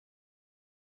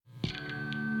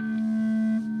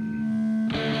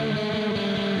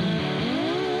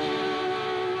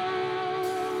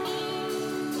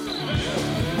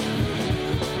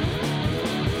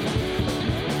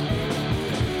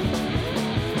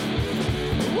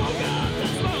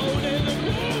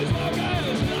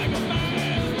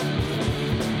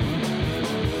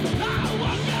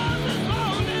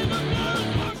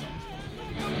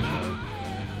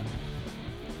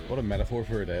4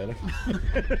 for a day. Like.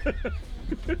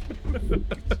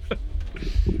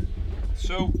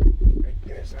 So,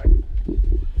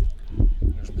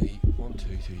 there's me. 1,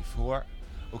 2, 3, 4.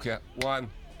 Okay, 1,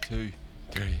 2,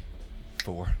 3,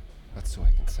 4. That's so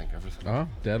I can think everything. Oh,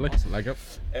 deadly. Like it.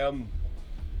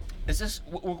 Is this?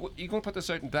 You going to put this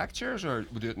out in back chairs or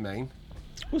we'll do it in mine?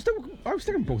 I was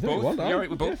thinking both. Both? Yeah, Yeah, right,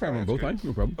 with both. Yeah, fair on both.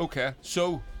 No problem. Okay,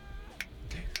 so 1,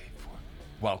 2, 3, 4.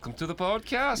 Welcome to the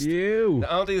podcast. You.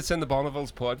 Andy, it's in the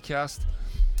Bonnevilles podcast.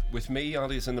 With me,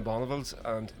 Andy, it's in the Bonnevilles,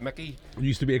 and Mickey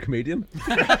Used to be a comedian.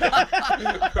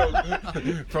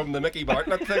 from the Mickey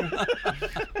Bartlett thing.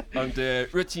 And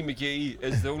Richie McGee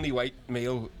is the only white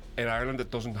male in Ireland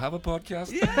that doesn't have a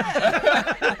podcast. Yeah.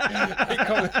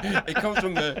 he comes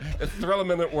from the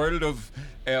thrill-a-minute world of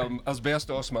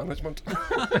asbestos management.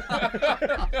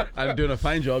 I'm doing a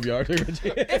fine job, you are too,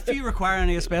 Richie. If you require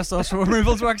any asbestos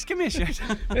removals works, give me a shout.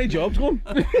 Any jobs going?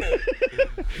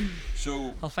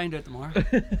 So, I'll find out tomorrow. do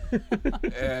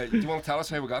you want to tell us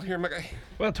how we got here, Mickey?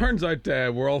 Well, it turns out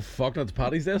we're all fucked and it's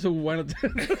Paddy's Day, so why not?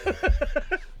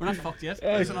 We're not fucked yet.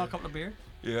 There's another couple of beer.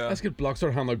 Yeah. Let's get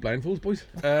Blockstar hand out blindfolds, boys.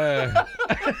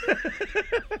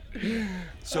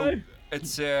 So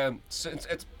it's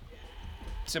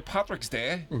St. Patrick's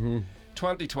Day,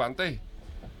 2020,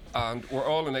 and we're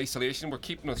all in isolation. We're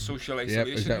keeping a social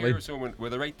isolation exactly. here, so we're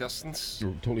the right distance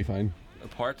You're totally fine.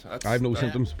 apart. I have no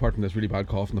symptoms apart from this really bad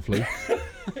cough and the flu.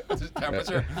 The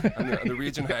temperature and the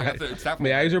raging hangover. It's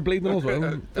definitely My eyes are bleeding as well.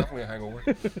 definitely a hangover.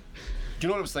 Do you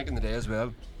know what I was thinking today as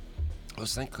well? I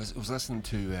was thinking because I was listening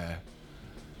to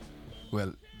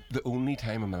well, the only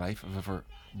time in my life I've ever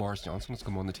Boris Johnson has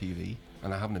come on the TV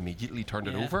and I haven't immediately turned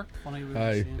it over. Funny we were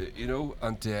Aye. saying. You know,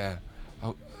 and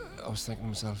I was thinking to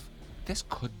myself, this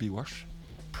could be worse.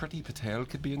 Priti Patel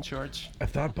could be in charge.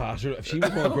 If that bastard, if she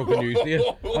was on Broken News Day,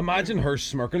 imagine her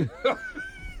smirking.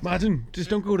 Imagine, just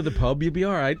don't go to the pub, you'll be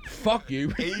alright. Fuck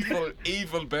you.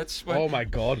 Evil bitch. Oh my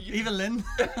god. Even Lynn.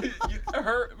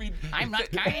 I'm not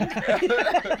kind.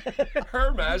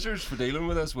 Her measures for dealing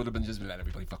with this would have been just let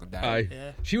everybody fucking die. Aye.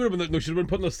 Yeah. She would have been, no, she'd have been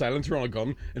putting a silencer on a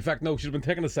gun. In fact, no, she'd have been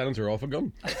taking a silencer off a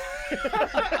gun.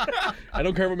 I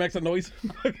don't care what makes that noise.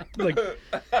 Like,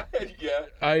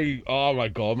 Yeah. oh my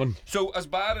god, man. So as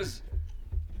bad as,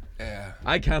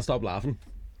 I can't stop laughing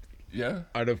yeah.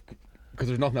 because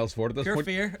there's nothing else for it at this Pure point.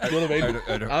 fear. You know what I mean?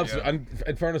 Out of- Absolutely. yeah. And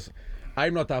in fairness,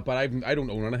 I'm not that bad. I don't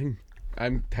own anything.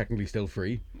 I'm technically still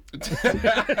free.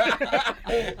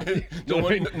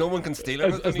 No one can steal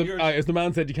As, anything of yours. as the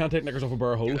man said, you can't take knickers off a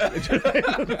bar hole.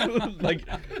 Like,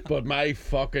 but my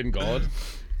fucking god.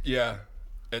 Yeah,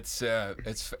 it's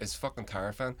fucking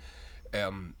terrifying.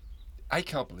 I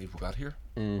can't believe we got here.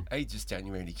 I just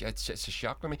genuinely, it's a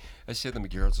shock to me. I said to my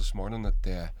girls this morning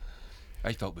that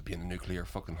I thought we'd be in a nuclear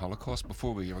fucking holocaust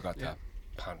before we ever got that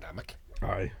pandemic.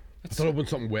 Aye. I thought it would be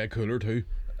something way cooler too.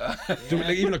 Like,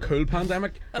 even a cool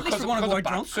pandemic. At least we're going to because go of out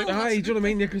drunk. bat suit. Aye, do you know what I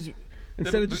mean? Yeah, because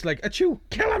instead of just like, achoo,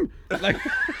 kill him! Like,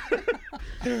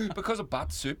 Because of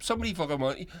bat soup, somebody fucking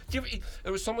want.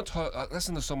 There was someone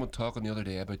listen to someone talking the other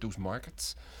day about those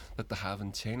markets that they have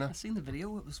in China. I seen the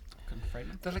video. It was fucking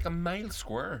frightening. They're like a mile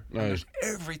square. And Aye. there's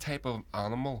every type of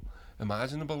animal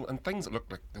imaginable and things that look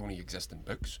like they only exist in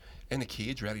books in a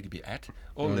cage ready to be ate,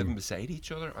 all living beside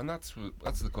each other, and that's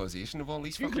the causation of all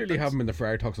these you fucking clearly things. have him in the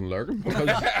fryer toxin lurgan because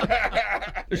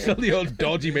there's still the old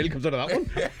dodgy meal comes out of that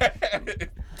one.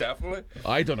 Definitely.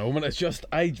 I don't know, man. It's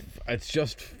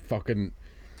just fucking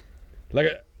like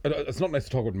it's not nice to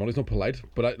talk about money. It's not polite,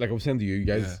 but I was saying to you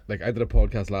guys, Yeah. like I did a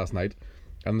podcast last night,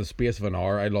 and in the space of an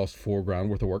hour, I lost $4,000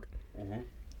 worth of work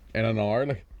in an hour.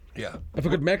 Like, Yeah. if I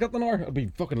could make it in an hour, I'd be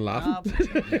fucking laughing.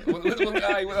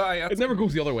 Aye, It never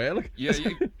goes the other way. Like, yeah,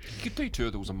 you could do 2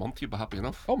 of those a month, you'd be happy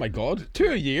enough. oh my god, 2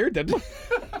 a year, didn't we?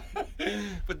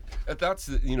 But that's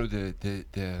the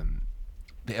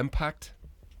impact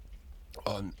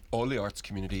on all the arts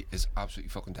community is absolutely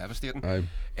fucking devastating. Aye.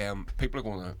 People are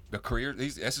going to the career.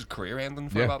 This is career ending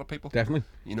for Yeah, a lot of people. definitely.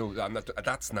 You know,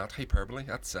 that's not hyperbole.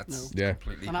 That's Yeah.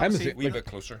 completely. And I'm the obviously, same- Wee bit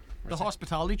closer. the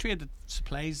hospitality trade that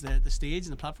supplies the stage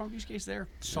and the platform use case, they're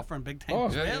suffering big time Oh,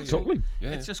 as yeah, well. yeah, So totally. Yeah.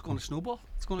 it's just going to snowball.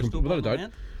 It's going to snowball. Without a on doubt.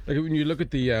 end. Like when you look at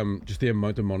the just the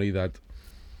amount of money that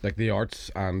like the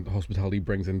arts and hospitality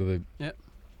brings into the Yeah.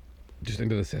 just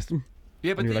into the system.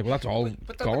 Yeah, but And you're like, well, that's all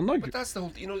gone now. But that's the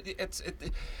whole. You know,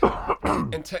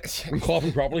 I'm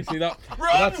coughing properly. See that?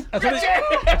 Run! That's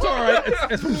it's all right.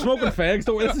 It's from smoking fags.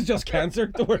 Don't worry. This is just cancer.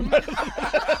 Don't worry about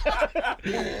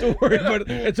it. Don't worry about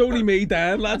it. It's only me,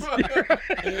 Dan, lads.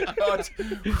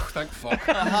 Thank fuck.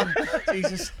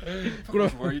 Jesus. I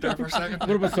was worried there for a second. What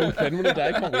about so thin when I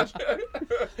die? Can't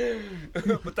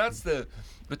wait. But that's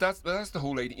the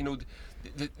whole idea. You know,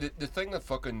 the thing that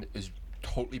fucking is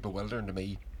totally bewildering to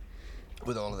me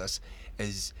with all of this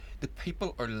is the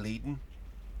people are leading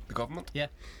the government. Yeah.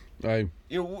 Aye.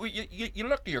 You know, you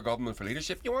look to your government for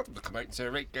leadership. You want them to come out and say,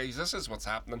 right, guys, this is what's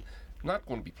happening. Not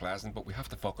going to be pleasant, but we have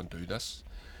to fucking do this.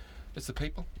 It's the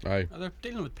people. Aye. They're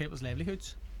dealing with people's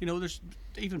livelihoods. You know, there's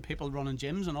even people running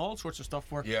gyms and all sorts of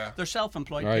stuff where Yeah. they're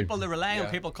self-employed Aye. people. They're relying on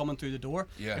Yeah. people coming through the door.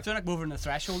 Yeah. If they're not moving the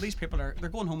threshold, these people they're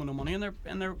going home with no money in their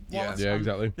Yeah. wallets. Yeah, and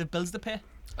exactly. They've bills to pay.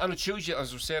 And it shows you, as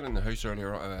I was saying in the house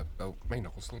earlier, my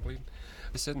knuckles still bleeding.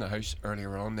 I said in the house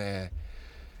earlier on, it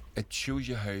shows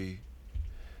you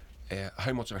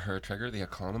how much of a hair trigger the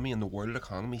economy and the world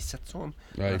economy sits on.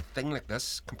 Aye. And a thing like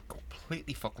this can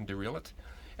completely fucking derail it.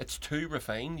 It's too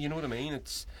refined, you know what I mean?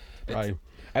 It's Aye.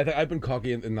 I've been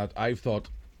cocky in that I've thought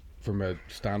from a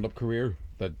stand-up career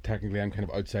that technically I'm kind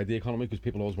of outside the economy because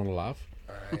people always want to laugh.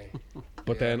 aye.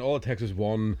 But then all it takes is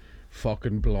one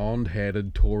fucking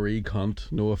blonde-headed Tory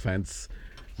cunt, no offence,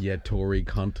 yet Tory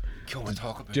cunt, Can we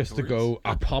talk about just to Tories? go,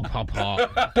 a pop, pop,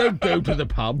 pop. Don't go to the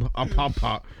pub, a pop,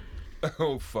 pop.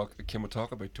 Oh fuck! Can we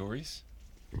talk about Tories?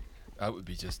 That would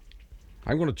be just.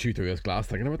 I'm going to chew through this glass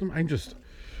thinking about them.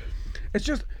 It's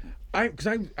just, I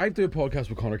do a podcast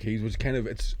with Connor Keys, which kind of,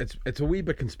 it's a wee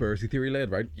bit conspiracy theory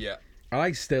led, right? Yeah. And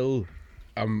I still,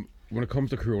 when it comes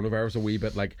to coronavirus, a wee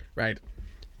bit like, right,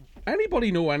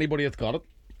 anybody know anybody that's got it?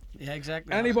 Yeah,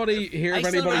 exactly. Anybody hear of I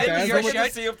still anybody relate to dying your from it? shout.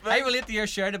 shout. See if they- I relate to your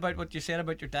shout about what you said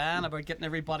about your dad, about getting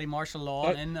everybody martial law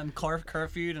in and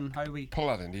curfew and how we Pull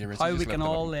that into your. can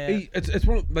all. It's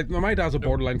one of, like, my dad's a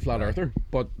borderline flat earther,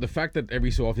 but the fact that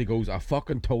every so often he goes, I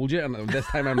fucking told you, and this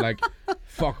time I'm like,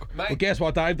 fuck. Well, guess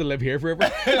what? I have to live here forever.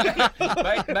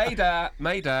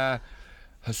 my dad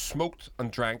has smoked and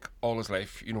drank all his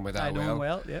life. You know my dad I know him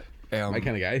well. Yeah. Um, My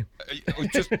kind of guy. he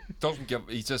just doesn't give.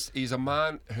 He's a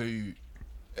man who,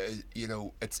 you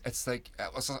know, it's like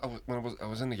when I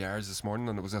was in the garage this morning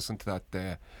and I was listening to that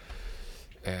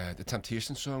the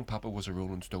Temptations song. Papa was a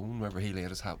Rolling Stone. Wherever he laid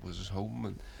his hat was his home,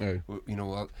 and Aye. you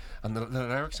know, and the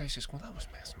lyrics. I was just going, that was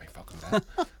messing my fucking dad.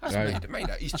 That's Aye. my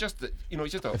dad. He's just, you know,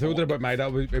 he's just a. If it was about my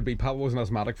dad, it'd be Papa was an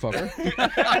asthmatic fucker.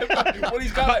 Well,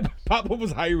 he's got it. Papa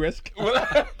was high risk. Well,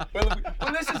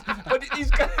 this is. But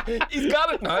he's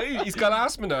got it now. He's got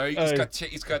asthma now.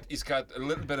 He's got a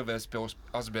little bit of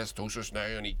asbestosis now,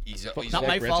 and he's Not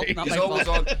my fault. Not he's my always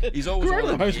fault. on. He's always Go around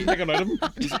the on. house and take it out of him.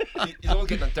 He's always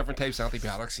getting different types of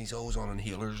antibiotics. He's always on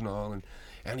inhalers and all, and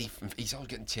he's always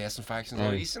getting chest infections.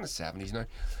 Aye. He's in his 70s now.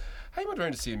 I went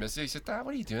around to see him yesterday. He said, Dad,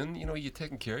 what are you doing? You know, are you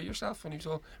taking care of yourself? And he was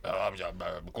all, I'm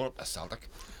going up to Celtic.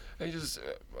 And he just,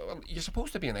 well, you're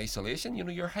supposed to be in isolation. You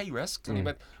know, you're high risk. And he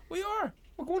went, we are.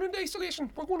 We're going into isolation.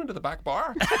 We're going into the back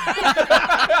bar.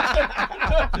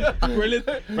 Brilliant.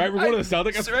 Right, we're going to the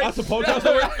Celtic. That's Right. the podcast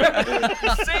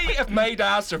over. See if my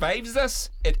dad survives this.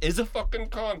 It is a fucking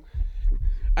con.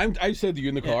 I said to you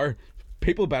in the car,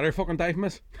 people better fucking die from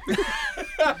this.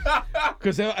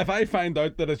 Because if I find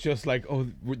out that it's just like, oh,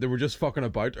 they were just fucking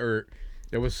about, or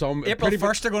there was some April Pretty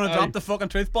 1st, they're going to drop the fucking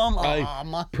truth bomb. Aye. Oh,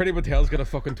 man. Pretty Patel's got a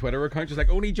fucking Twitter account. She's like,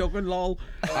 only joking, lol.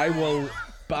 I will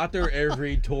batter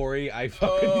every Tory I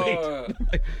fucking meet.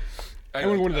 Like, I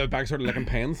want to go into the back, start licking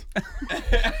pens.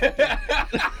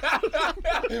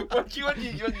 What's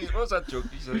that joke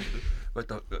you said? Like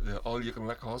the all you can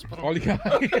lick hospital? All you can.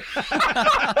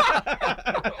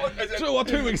 So what?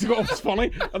 2 weeks ago it was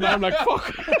funny, and now I'm like,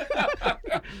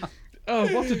 fuck. Oh,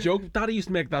 what's a joke? Daddy used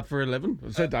to make that for a living.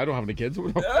 I said, I don't have any kids.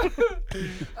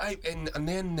 And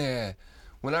then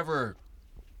whenever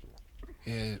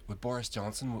with Boris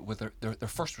Johnson, with their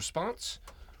first response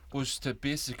was to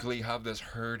basically have this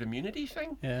herd immunity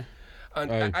thing. Yeah.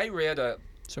 And Aye. I read a.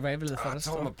 Survival of the fittest.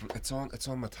 It's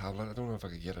on my tablet. I don't know if I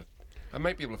could get it. I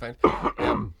might be able to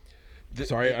find it.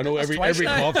 Sorry, I know every twice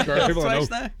now. cough scares people. I know. Twice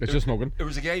now. It's just smoking. There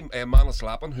was a guy, Manus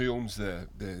Lappin, who owns the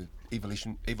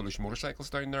Evolution motorcycles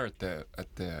down there at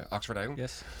the Oxford Island.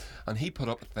 Yes. And he put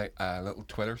up a little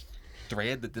Twitter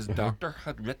thread that this doctor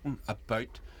had written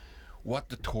about what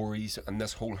the Tories and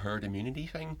this whole herd immunity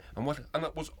thing and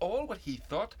it was all what he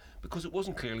thought because it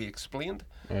wasn't clearly explained.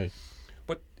 Aye.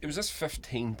 But it was this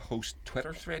 15 post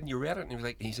Twitter thread, and you read it,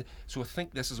 and he said, so I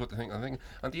think this is what they think. And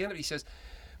at the end of it, he says,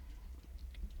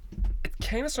 it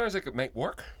kind of sounds like it might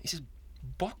work. He says,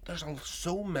 but there's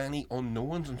so many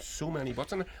unknowns and so many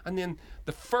buts in there. And then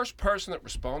the first person that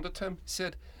responded to him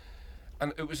said,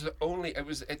 and it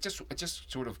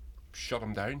just sort of shut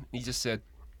him down. He just said,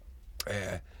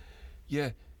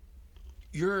 yeah,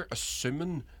 you're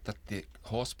assuming that the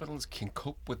hospitals can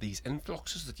cope with these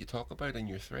influxes that you talk about in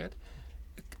your thread.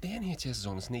 The NHS is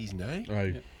on its knees now.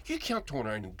 Aye. You can't turn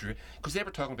around and drip, because they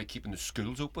were talking about keeping the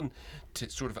schools open to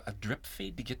sort of a drip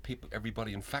feed to get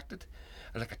everybody infected,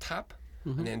 like a tap.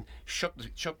 and then shut the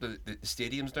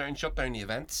stadiums down, shut down the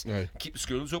events, Right. keep the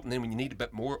schools open. Then when you need a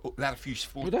bit more, let a few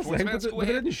But that's the thing. events But go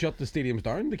they ahead. didn't shut the stadiums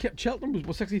down. They kept Cheltenham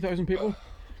was 60,000 people.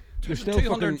 There's still fucking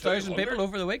 200,000 people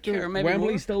over the week, or maybe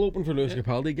Wembley's more. still open for Lewis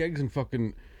Capaldi gigs, and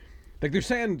fucking like they're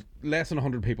saying less than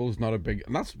 100 people is not a big,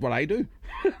 and that's what I do.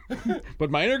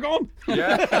 But mine are gone.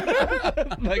 Yeah,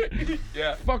 Like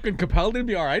yeah. fucking Capaldi would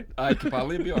be all right. I could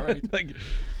probably be all right. Like,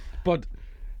 but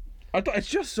I thought it's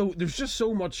just so there's just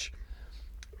so much.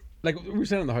 Like we were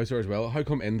saying in the house there as well. How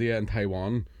come India and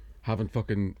Taiwan haven't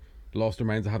fucking lost their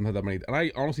minds? I haven't had that many, and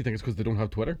I honestly think it's because they don't have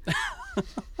Twitter.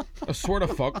 I swear to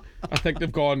fuck, I think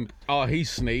they've gone. Oh, he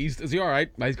sneezed. Is he all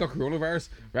right? No, he's got coronavirus.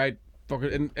 Right,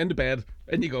 fucking into bed.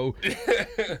 In you go.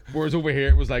 Whereas over here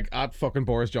it was like at fucking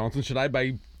Boris Johnson. Should I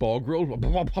buy bog roll?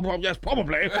 Yes,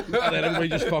 probably. And then everybody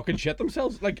just fucking shit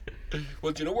themselves. Like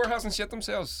Well, do you know where hasn't shit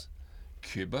themselves?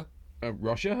 Cuba.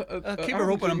 Russia. Keep I her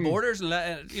don't open on think- borders and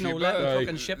let Cuba, let the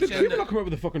fucking ships Did in. Cuba not come out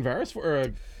with the fucking virus for?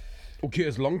 Okay,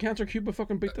 is lung cancer Cuba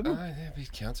fucking beat them? Yeah, be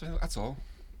cancer. That's all.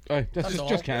 Aye, that's all.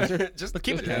 just cancer. Just But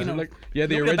keep Just it, cancer. you know, Like yeah,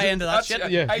 the nobody buy original. into that That's-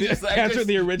 shit. Yeah, I the just- I cancer, just-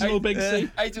 the original I- big C.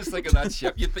 I just think of that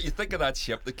ship. You think of that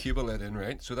ship that Cuba let in,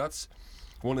 right? So that's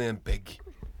one of them big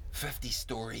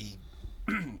 50-story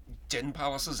gin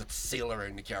palaces that sail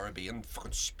around the Caribbean,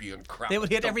 fucking spewing crap. They would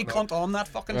hit every dumping cunt on that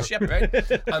fucking ship. up, right?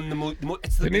 And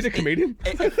it's the They need a comedian.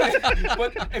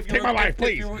 but if you Take were, my wife,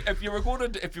 please. if you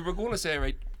were going to say,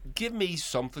 right, give me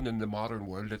something in the modern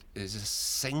world that is a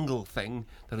single thing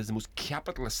that is the most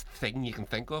capitalist thing you can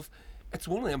think of, it's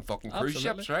one of them fucking cruise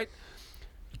Absolutely. ships, right?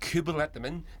 Cuba let them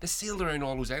in. They sailed around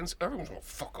all those islands. Everyone's going,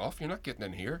 fuck off. You're not getting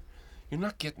in here. You're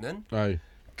not getting in. Aye.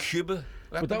 Cuba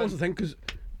let But them that was in. the thing, because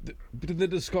did they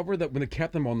discover that when they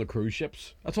kept them on the cruise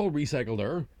ships, that's all recycled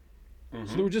air.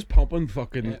 So they were just pumping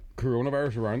fucking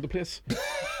coronavirus around the place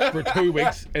for 2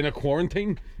 weeks in a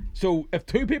quarantine. So if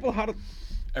 2 people had it,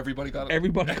 Everybody got it.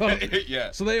 everybody got it.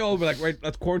 Yeah. So they all were like, right,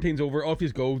 that's quarantine's over, off you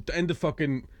go. End of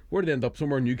fucking, where did they end up?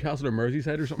 Somewhere in Newcastle or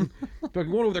Merseyside or something. Fucking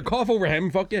going over there, cough over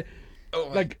him, fuck you. Oh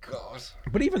my like- God.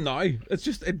 But even now, it's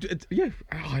just, yeah,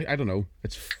 I don't know.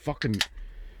 It's fucking.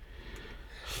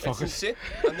 It's insane.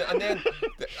 And then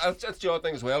that's the other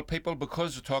thing as well. People,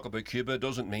 because we talk about Cuba,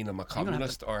 doesn't mean I'm a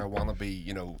communist or I want to be,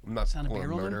 you know, I'm not Stand a going to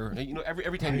beer on murder. You know,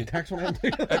 every time you Tax one.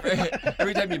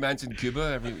 every time you mention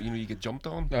Cuba, you get jumped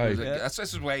on. Aye. It was like,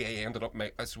 this is why I ended up.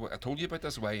 That's what I told you about.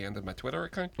 This is why I ended my Twitter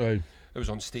account. Aye. I was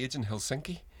on stage in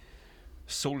Helsinki,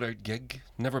 sold out gig.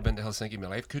 Never been to Helsinki in my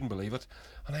life. Couldn't believe it.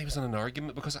 And I was in an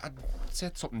argument because I'd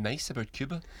said something nice about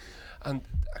Cuba, and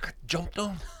I got jumped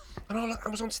on. And I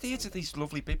was on stage with these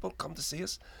lovely people come to see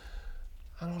us,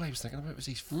 and all I was thinking about was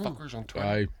these fuckers on Twitter.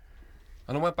 Aye.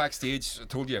 And I went backstage. I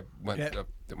told you, I Yeah,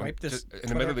 went wipe this just, in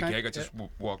the middle of the Twitter gig. I account, just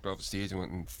walked off the stage and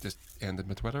went and just ended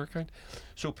my Twitter account.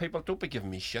 So people, don't be giving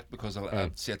me shit because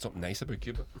I said something nice about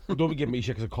Cuba. Don't be giving me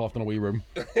shit because I coughed in a wee room.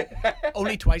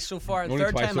 Only twice so far. Only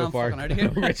Third twice time so I'm far. fucking out of here.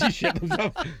 Richie shit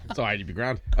himself. It's alright, you'd be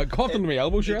grand. I coughed into my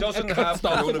elbow, sure. He doesn't have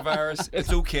coronavirus.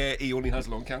 It's okay. He only has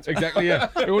lung cancer. Exactly, yeah.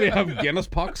 I only have Guinness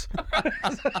pox.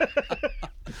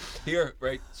 Here,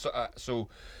 right. So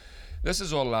this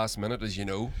is all last minute, as you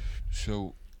know.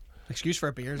 So Excuse for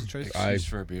a beer is the truth. Aye. excuse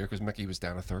for a beer because Mickey was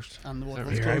down a thirst. And the water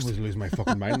was Here, I closed. was losing my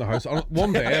fucking mind in the house.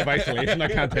 One day of isolation, I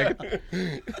can't take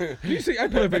it. You see, I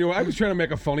put a video. I was trying to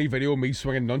make a funny video of me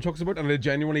swinging nunchucks about, and I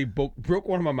genuinely broke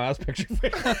one of my ma's picture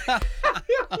frames.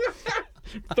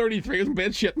 33 is in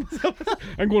bed shit myself.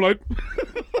 I'm going out.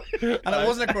 And it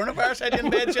wasn't a coronavirus. I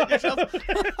didn't bed shit yourself.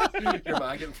 Your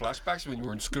man getting flashbacks when you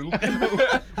were in school.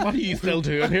 What are you still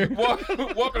doing here?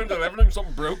 Walking into the living room,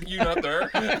 something broke, you not there.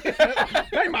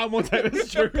 My mum one time,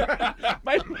 it's true.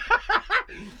 My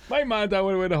man and dad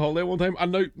went away on a holiday one time,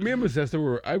 and now me and my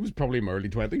sister I was probably in my early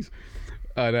 20s,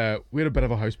 and we had a bit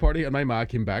of a house party, and my ma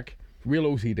came back, real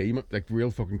OCD, like real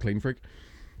fucking clean freak,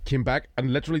 came back,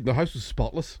 and literally the house was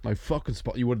spotless. Now fucking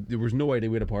there was no idea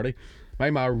we had a party. My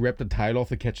ma ripped the tile off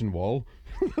the kitchen wall,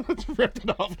 ripped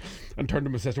it off, and turned to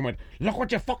my sister and went, "Look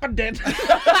what you fucking did."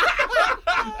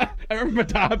 I remember my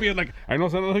dad being like, "I know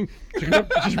anything."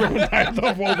 She's ripping tiles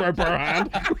off wall with her bare hand.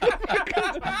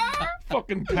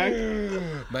 Fucking tank.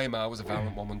 My ma was a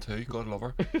violent woman too. God love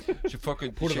her. She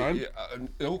fucking Put it on?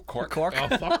 no, Cork. Cork. Oh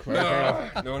fuck! Fair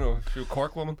enough. No, she was a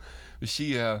Cork woman.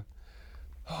 She oh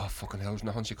fucking hell, there's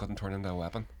nothing she couldn't turn into a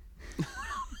weapon.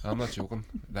 I'm not joking.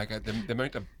 Like the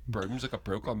amount of brooms that got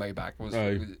broke on my back was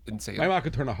Aye. insane. My ma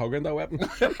could turn a hugger into a weapon.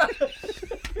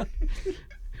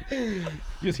 You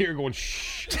just hear her going,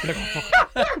 "Shh." Like, oh,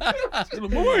 fuck.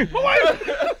 Boy.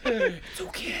 It's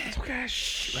okay. It's okay.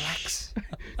 Shh. Relax.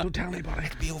 Don't tell anybody.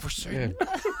 It'll be over soon.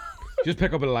 Yeah. Just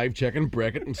pick up a live chicken,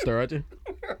 break it, and stare at you.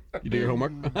 You do your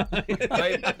homework.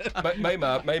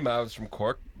 My ma was from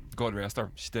Cork. God rest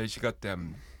her. She got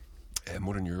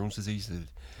motor neurons disease.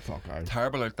 Fuck, I.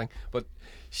 Terrible out thing. But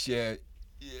she,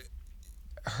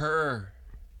 her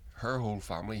whole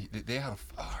family, they had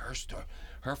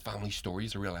her family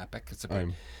stories are real epic. It's about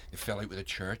they fell out with the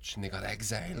church and they got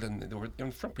exiled and they were on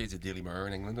the front page of Daily Mirror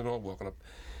in England and all walking up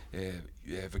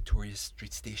Victoria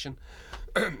Street Station.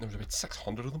 There was about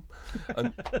 600 of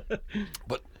them.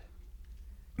 But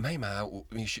my ma,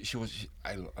 I mean, she was.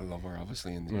 I love her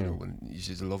obviously, and you know, and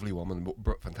she's a lovely woman,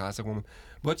 fantastic woman.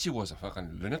 But she was a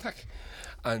fucking lunatic,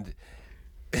 and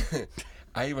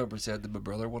I remember said to my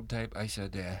brother one time. I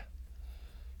said,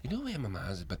 "You know, my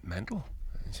ma's a bit mental."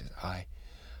 And he says, "Aye,"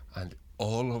 and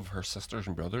all of her sisters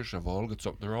and brothers have all got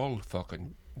something. They're all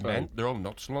fucking men. They're all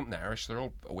nuts, London Irish. They're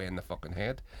all away in the fucking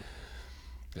head.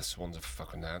 This one's a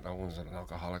fucking that one's an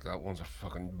alcoholic. That one's a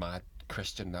fucking mad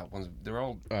Christian. That one's. They're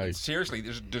all seriously.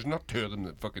 There's not two of them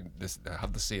that fucking that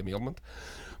have the same ailment.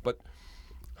 But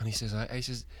and he says, I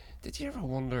says, did you ever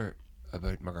wonder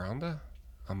about my granda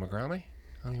and my granny?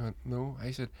 And he went, no.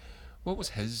 I said, what's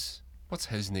his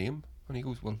name? And he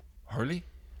goes, well, Hurley,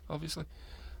 obviously.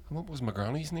 And what was my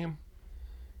granny's name?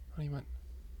 And he went,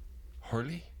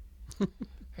 Hurley.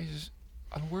 I says,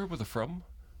 and where were they from?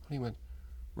 And he went,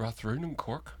 Rathroon and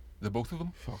Cork, the both of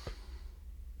them. Fuck.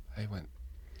 I went,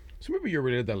 so maybe you're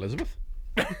related to Elizabeth.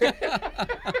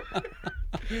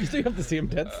 You still have the same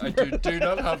tits. I do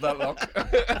not have that luck.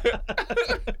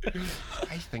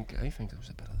 I think there was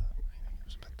a bit of that. I think it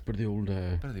was a But the old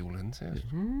bit of the old incest.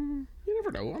 you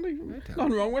never know, Andy.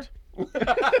 Nothing wrong with.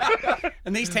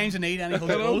 In these times of need, any whole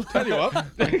I'll tell you what.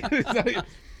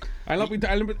 I'll not be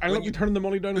turning the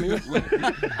money down anyway.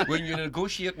 When you're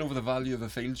negotiating over the value of a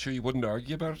field, sure you wouldn't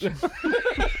argue about it.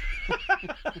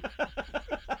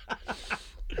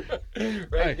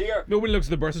 Right here. Nobody looks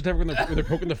at the birth certificate when they're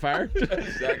poking the fire.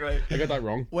 Exactly. I got that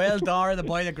wrong. Well, Dar, the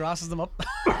boy that grasses them up.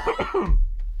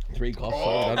 3 coughs.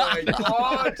 Oh my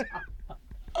God.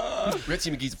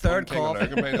 Richie McGee's Third king of cough.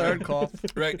 Lurgan by now. Third cough.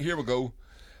 Right, here we go.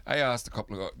 I asked a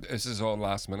couple of. This is all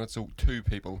last minute, so 2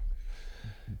 people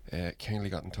kindly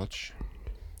got in touch.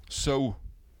 So,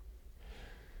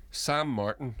 Sam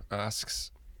Martin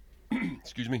asks,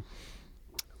 excuse me,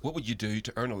 what would you do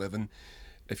to earn a living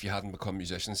if you hadn't become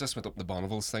musicians? This went up in the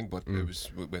Bonnevilles thing, but it was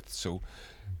with. So,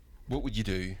 what would you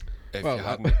do if you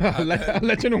hadn't? I'll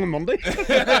let you know on Monday.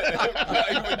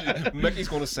 Mickey's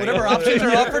going to say Whatever options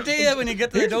are offered to you when you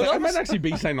get to the dole I might office. actually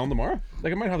be signed on tomorrow.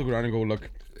 Like I might have to go down and go look.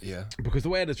 Yeah. Because the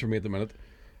way it is for me at the minute,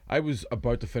 I was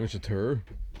about to finish a tour,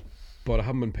 but I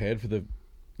haven't been paid for the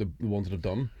ones that I've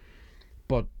done.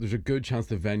 But there's a good chance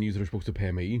the venues that are supposed to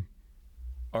pay me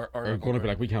are going to be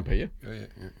like, we can't pay you.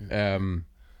 Yeah.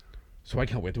 So I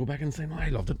can't wait to go back and say, no, I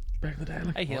loved it back in the day.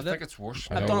 Like. I I hated think it. it's worse.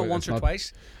 I I've know, done it it's once or not-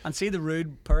 twice, and see the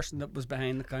rude person that was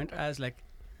behind the counter. I was like,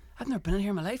 I've never been in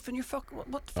here in my life, and you're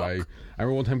what the fuck? I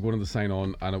remember one time going in to sign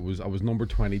on, and I was number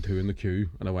 22 in the queue,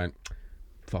 and I went,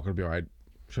 fuck, it'll be alright.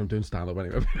 Sure, I'm doing stand up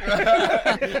anyway.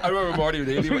 I remember Marty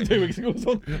O'Neill. 2 weeks ago, it's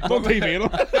on TV.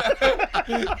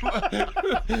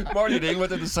 Marty O'Neill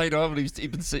went in to sign on when he's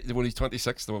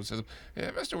 26. The one says,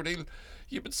 Mr. O'Neill,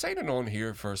 you've been signing on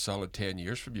here for a solid 10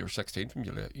 years from your 16 from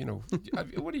you. You know,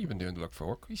 what have you been doing to look for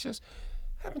work? He says,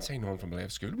 I've been signing on from I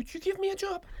left school. Would you give me a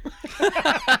job?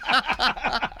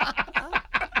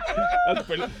 That's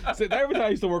brilliant. So, I remember I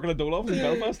used to work in a dole office in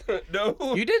Belfast. No.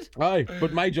 You did? Aye,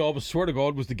 but my job, I swear to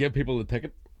God, was to give people the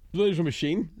ticket. There was a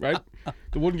machine, right?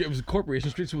 They wouldn't get. It was Corporation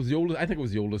Street, so it was the oldest. I think it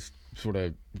was the oldest sort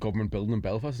of government building in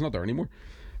Belfast. It's not there anymore.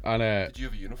 And Did you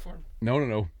have a uniform?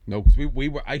 no, because we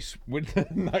were.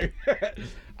 No,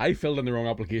 I filled in the wrong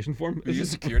application form. Were you a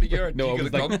security guard? No,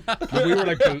 Did it you was get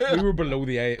a gun? like no, we were below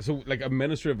the A. So like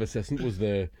administrative assistant was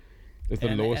the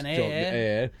lowest an job. AA.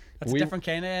 AA. That's a different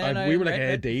kind of. We were like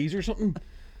ADs or something.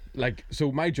 Like,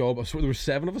 so my job, I swear there were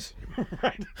 7 of us,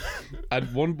 right?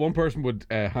 And one person would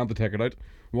hand the ticket out,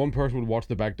 one person would watch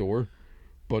the back door,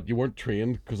 but you weren't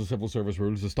trained because of civil service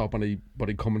rules to stop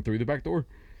anybody coming through the back door.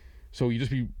 So you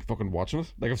just be fucking watching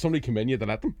us. Like if somebody came in, you had to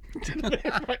let them.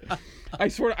 I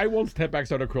swear, I once tipped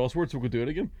back out a crossword so we could do it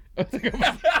again. I think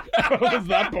I was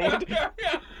that bored.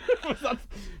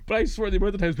 But I swear the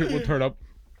amount of times people would turn up,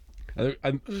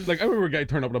 and like I remember a guy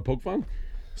turned up in a Poke van.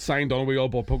 Signed on, we all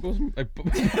bought Pokos.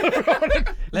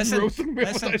 Listen.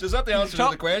 Is that the answer to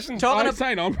the question?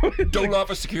 Sign on. Dole off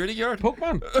a security guard?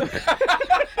 Pokemon.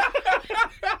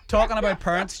 Talking about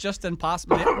parents, just in past,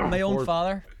 my own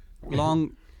father,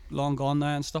 long gone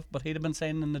now and stuff, but he'd have been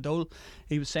signing in the dole.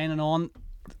 He was signing on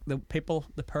the people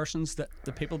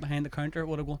behind the counter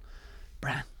would have gone,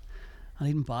 Brian, I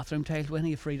need my bathroom tiles. When are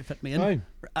you free to fit me in? Aye.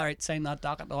 All right, sign that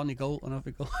docket. On you go, and off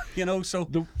you go. You know, so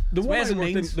The it's one ways I and worked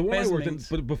in, means, the one I ways and worked in, means.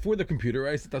 but before they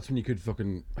computerized it, that's when you could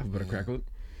fucking have a bit of crack with it.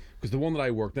 Because the one that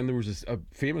I worked in, there was a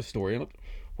famous story in it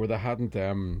where they hadn't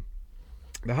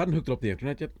hooked it up the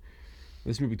internet yet.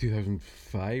 This may be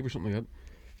 2005 or something like that.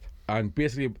 And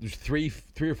basically, there's three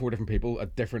or four different people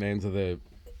at different ends of the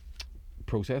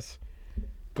process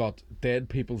got dead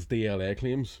people's DLA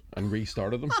claims and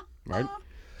restarted them, right?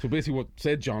 So basically, what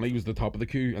said Johnny was the top of the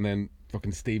queue, and then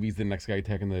fucking Stevie's the next guy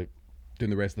doing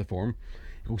the rest of the form.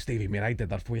 He goes, Stevie, mate, I did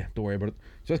that for you. Don't worry about it.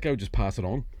 So this guy would just pass it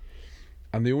on.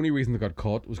 And the only reason they got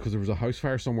caught was because there was a house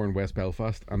fire somewhere in West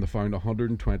Belfast, and they found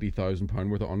 £120,000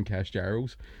 worth of uncashed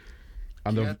gyros,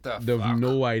 and they've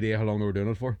no idea how long they were doing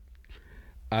it for.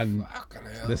 And Fucking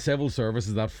hell. the civil service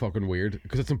is that fucking weird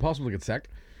because it's impossible to get sacked.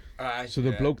 So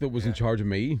the bloke that was in charge of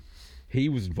me, he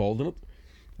was involved in it,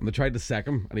 and they tried to sack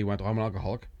him, and he went, I'm an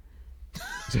alcoholic.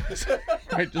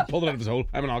 Right, just pulled it out of his hole.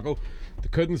 I'm an alcohol. They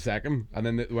couldn't sack him, and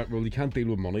then they went, well, you can't deal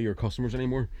with money or customers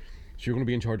anymore, so you're going to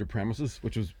be in charge of premises,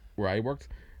 which was where I worked,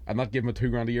 and that gave him a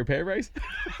 $2,000 a year pay rise.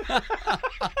 Oh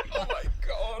my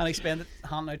god. And he spent it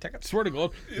handing out tickets. Swear to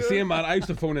God, the same man. I used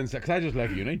to phone in sick because I just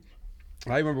left uni.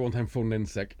 I remember one time phoning in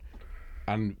sick,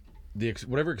 and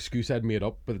whatever excuse I'd made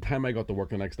up, by the time I got to work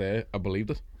the next day, I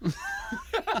believed it. Do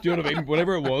you know what I mean?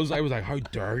 Whatever it was, I was like, "How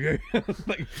dare you!"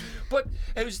 Like, But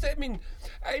it was. I mean,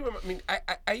 I remember. I mean,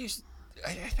 I used.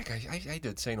 I think I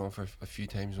did sign on for a few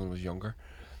times when I was younger.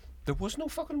 There was no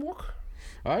fucking work.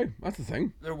 aye, that's the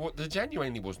thing. There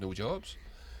genuinely was no jobs.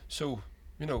 So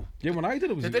you know, Yeah, when I did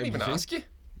it, was they didn't it was even the ask you.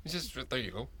 It's just there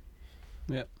you go.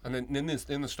 Yeah. And then they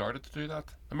started to do that.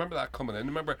 I remember that coming in. I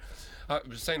remember I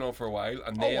was signing on for a while,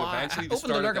 and then eventually they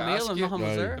opened the started Lurgan to Mail ask and you. nothing was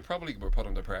Aye. there. They probably were put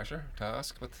under pressure to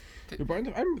ask, but You're bound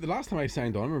to- I remember the last time I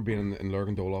signed on, I remember being in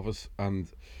Lurgan Dole office, and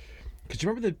because you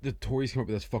remember the Tories came up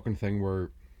with this fucking thing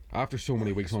where after so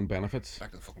many weeks on benefits,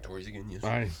 back to the fucking Tories again. Yes.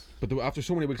 aye, but after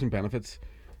so many weeks on benefits,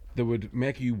 they would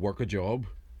make you work a job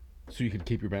so you could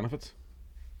keep your benefits.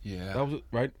 Yeah. That was it,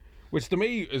 right? Which to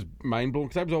me is mind blowing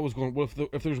because I was always going, well,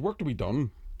 if there's work to be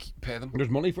done, Pay them. there's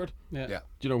money for it. Yeah. Yeah.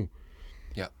 Do you know?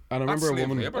 Yeah. And I remember That's a slave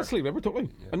woman. labour. That's slave labour, totally.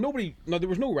 And nobody. No, there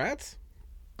was no rats.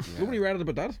 Nobody ratted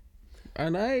about that.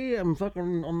 And I am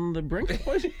fucking on the brink.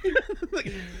 Boys.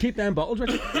 Like, keep them bottles,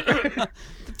 Richard. There's a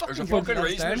Fucking fucking down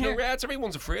reason. There's no here. rats.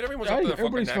 Everyone's afraid. Everyone's Aye, up to their fucking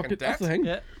everybody's neck fucking. in That's debt. the thing.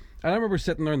 Yeah. And I remember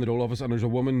sitting there in the Dole office, and there's a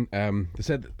woman. They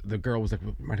said the girl was like,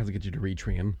 "We might have to get you to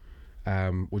retrain.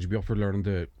 Would you be up for going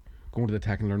to the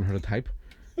tech and learn how to type?"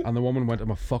 And the woman went,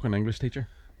 "I'm a fucking English teacher."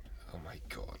 Oh my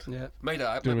god. Yeah. My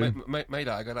dad, Do you know my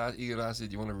dad got asked, he got asked, do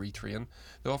you want to retrain?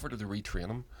 They offered to retrain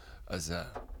him as a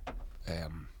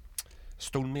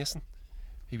stonemason.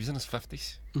 He was in his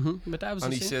 50s. But that was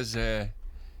And the he same.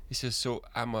 says, so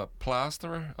I'm a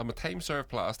plasterer, I'm a time served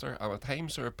plasterer, I'm a time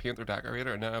served painter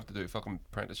decorator, and now I have to do a fucking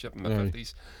apprenticeship in my Aye.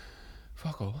 50s.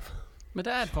 Fuck off. My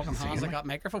dad fucking hands like that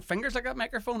microphone, fingers like that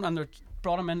microphone, and they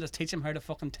brought him in to teach him how to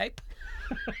fucking type.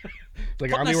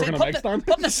 Like Andy working a mic stand.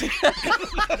 Putting a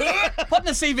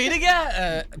CV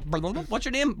together. What's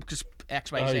your name? Just X,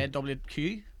 Y, Z, W,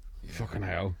 Q. Fucking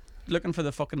hell. Looking for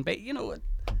the fucking bait, you know.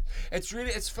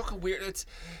 It's fucking weird.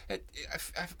 I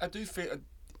do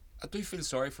feel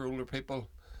sorry for older people,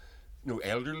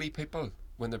 elderly people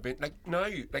when they're being like now,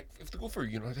 like if they go for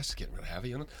this is getting real heavy,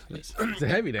 isn't it? It's a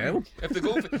heavy now. If they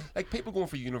go for, like people going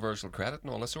for universal credit and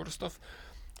all this sort of stuff,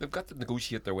 they've got to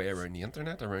negotiate their way around the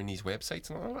internet, around these websites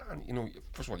and all that. And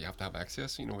first of all, you have to have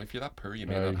access. If you're that poor, you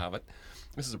may not have it.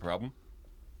 This is a problem.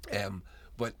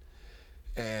 But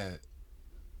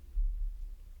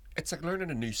it's like learning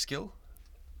a new skill.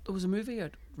 There was a movie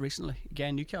out recently, Guy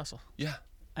in Newcastle. Yeah.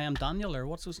 I Am Daniel, or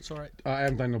what's this? Sorry. I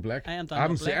am Daniel Black. I am I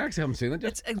Daniel Blake. actually haven't seen it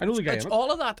yet. It's I know the guy it's in it.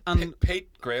 all of that, and Pete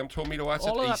Graham told me to watch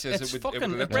all it. of He that, says it's it fucking-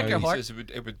 would it break your he heart. says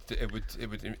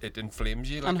it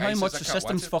inflames you. Like, And how I says, much I the can't watch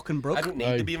system's it. fucking broke. I don't need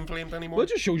Aye. to be inflamed anymore. Well, it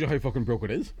just shows you how fucking broke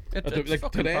it is. It's like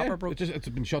fucking today, proper broke. it's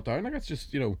been shut down. Like it's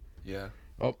just yeah.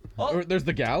 Oh, there's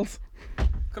the gals.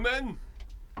 Come in.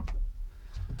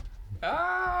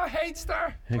 Hey,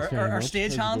 Star. Thanks Our- very our much.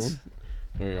 stage How's it hands. going?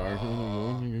 There you are.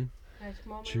 Thank you. Right,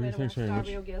 come on, Cheers, thanks very much.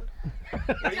 Darby O'Gill.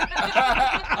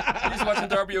 He's watching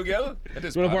Darby O'Gill. It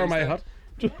is Do you want to borrow my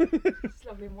Paddy's hat? It's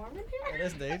lovely and warm in here. it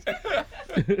is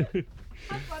indeed.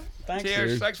 Have fun. Thanks. Cheers.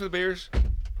 Cheers. Thanks for the beers.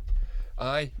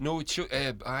 Aye. No, it should,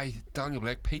 Daniel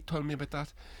Blake. Pete told me about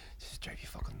that. Just drive you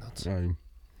fucking nuts. Aye.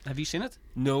 Have you seen it?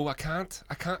 No, I can't.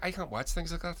 I can't watch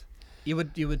things like that. You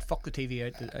would fuck the TV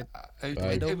out.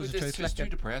 It's just too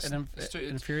depressing. It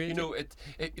infuriates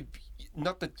you.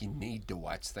 Not that you need to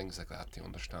watch things like that to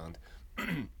understand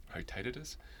how tight it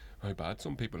is, how bad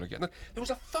some people are getting it. There was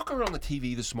a fucker on the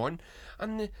TV this morning,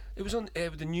 and it was on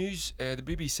the news, the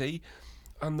BBC,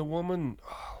 and the woman,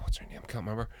 what's her name? I can't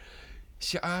remember.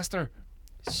 She asked her.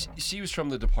 She was from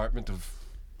the Department of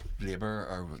Labour,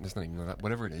 or it's not even that,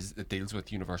 whatever it is that deals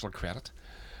with universal credit,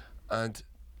 and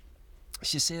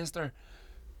she says there,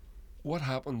 what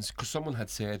happens, because someone had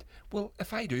said, well,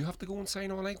 if I do have to go and sign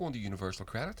on, I go on to universal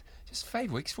credit, just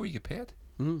 5 weeks before you get paid,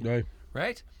 No.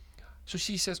 right? So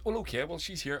she says, well, okay, well,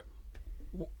 she's here,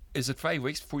 is it 5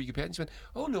 weeks before you get paid? And she went,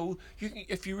 oh no, you can,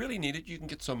 if you really need it, you can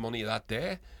get some money that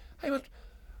day. I went,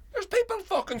 there's people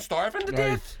fucking starving to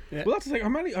death. Yeah. Well, that's the thing.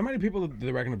 How many people do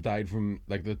they reckon have died from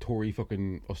like the Tory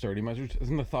fucking austerity measures?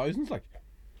 Isn't it thousands?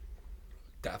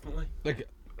 Definitely.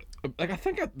 Like I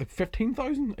think at the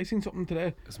 15,000. I seen something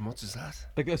today. As much as that.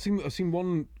 Like I seen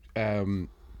one.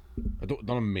 I don't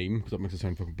not a meme because that makes it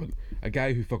sound fucking. But a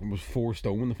guy who fucking was 4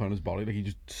 stone when they found his body. Like he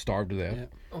just starved to death Yeah.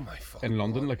 Oh my fucking in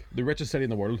London, God. like the richest city in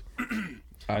the world,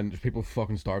 and there's people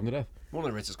fucking starving to death One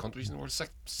of the richest countries in the world,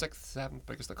 sixth, seventh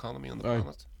biggest economy on the Aye.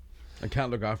 planet. and can't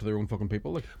look after their own fucking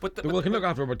people. Like, But they can look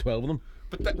after about 12 of them.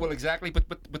 But that, well, exactly. But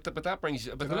that brings.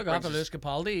 But If you that look brings after us- Lewis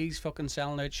Capaldi, he's fucking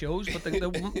selling out shows, but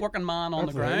the working man on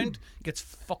the That's right. ground gets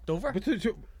fucked over. But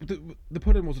they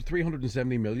put in was it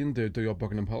 370 million to do up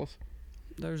Buckingham Palace.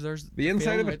 There's The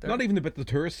inside of feeling it, right not there. even the bit the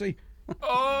tourists see.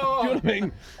 Oh, Do you know what I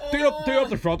mean? Do up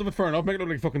the front of it, fair enough. Make it look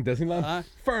like fucking Disneyland. Aye.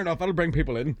 Fair enough, that'll bring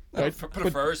people in. Right? put a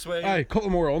Ferris wheel. Aye, couple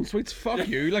more en suites. Fuck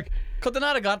you. Like, Could they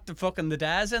not have got the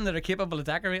dads in that are capable of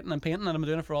decorating and painting and have been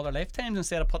doing it for all their lifetimes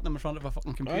instead of putting them in front of a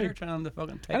fucking computer Aye. trying to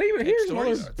fucking take and even here's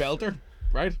another stories? belter,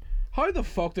 right? How the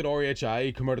fuck did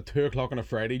RHI come out at 2 o'clock on a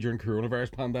Friday during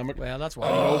coronavirus pandemic? Well, that's why.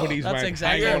 Nobody's That's wearing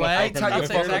exactly hang on a why. I fucking tell you That's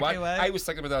fucking- fucking exactly what, why. I was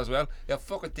thinking about that as well. Yeah,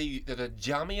 fucking the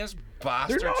jammiest They're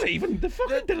bastards. not even. They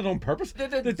fucking did it on purpose.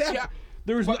 the ja-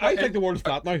 There's. But, I think the world's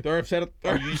flat now. There, I've said it.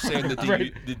 Are you saying the,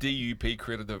 Right. the DUP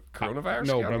created the coronavirus?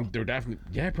 No, but scandal? they're definitely.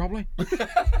 Yeah, probably. It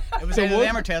was So either what-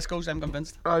 them or Tesco's, I'm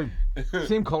convinced.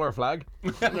 Same colour flag.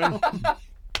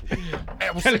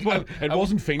 I was Tell you thinking- what, it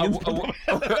wasn't Fenians.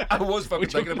 I was fucking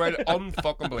thinking about it.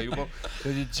 Unfucking believable.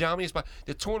 The jammiest.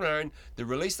 They turn around. They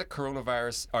release the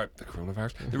coronavirus. Or the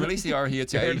coronavirus. They release the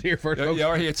RHA. You heard it here first, the folks.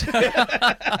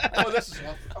 RHA. Oh, this is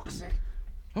what fuck's sake.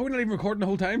 Oh, we're not even recording the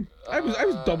whole time. I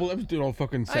was doing all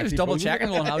fucking. I was sexy double poses. checking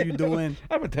on how you doing.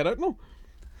 I have a tit out now.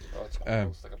 Oh, it's fine.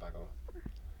 I'll stick it back on.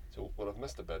 So, well, I've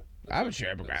missed a bit. I haven't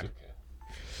shared my That's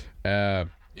grand.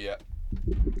 okay. Yeah.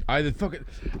 I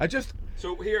just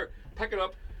So here, pick it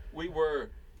up. We were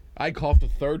I coughed a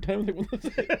third time. I think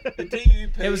the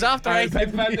DUP. It was after I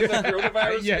invented the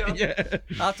coronavirus. yeah, scandal. yeah.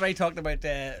 after I talked about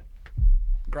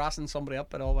grassing somebody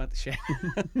up, it all went to shit.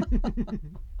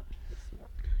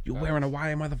 You're wearing a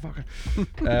wire, motherfucker.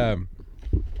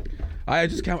 I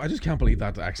just can't believe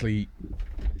that actually.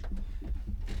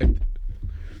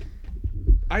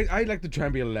 I like to try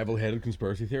and be a level-headed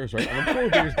conspiracy theorist, right?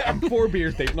 And I'm 4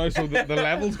 beers deep now, so the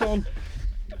level's gone.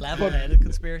 Level-headed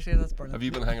conspiracy, that's brilliant. Have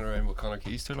you been hanging around with Connor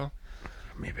Keys too long?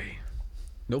 Maybe.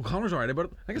 No, Connor's alright about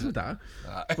it. I guess with that.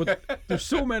 But there's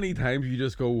so many times you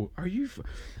just go, are you...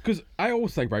 Because I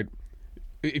always think, right,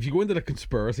 if you go into the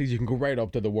conspiracies, you can go right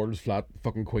up to the world's flat,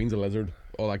 fucking Queen's a lizard,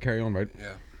 all that carry on, right?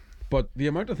 Yeah. But the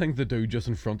amount of things they do just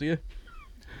in front of you,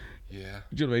 Yeah.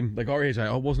 do you know what I mean? Like RHI,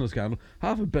 oh, it wasn't a scandal.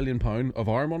 £500 million of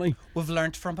our money. We've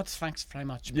learnt from it. Thanks very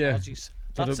much. Yeah. Apologies.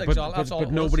 That's but, all it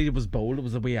was. nobody was bold. It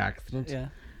was a wee accident. Yeah.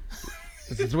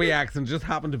 It's a wee accident. It just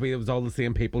happened to be it was all the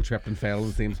same people tripped and fell in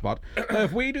the same spot. Now,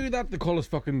 if we do that, they call us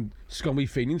fucking scummy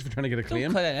Fenians for trying to get a Don't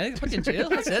claim. put anything. Put you in jail.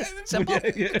 That's it. Simple.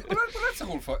 Yeah. Well, that's the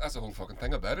whole. That's the whole fucking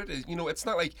thing about it. Is, it's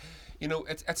not like,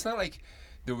 it's not like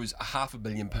there was £500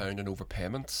 million in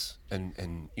overpayments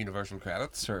in universal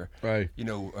credits, or Right.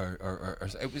 or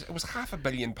it was £500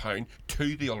 million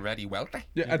to the already wealthy.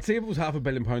 Yeah, I'd say if it was £500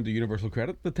 million to universal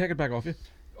credit, they'd take it back off you.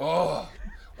 Oh,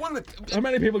 well, How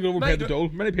many people can overpay the da- dole?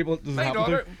 Many people does it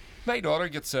happen my daughter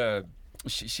gets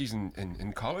she's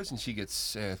in college, and she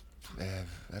gets I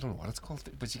don't know what it's called,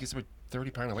 but she gets about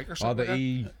 £30 a week or to? Oh,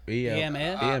 something. the EMA.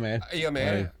 EMA. EMA.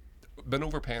 Aye. Been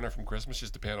overpaying her from Christmas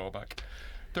just to pay it all back.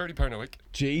 £30 a week.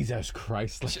 Jesus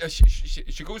Christ. Like,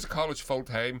 She goes to college full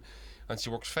time, and she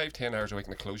works 5-10 hours a week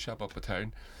in a clothes shop up the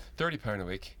town. £30 a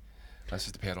week. That's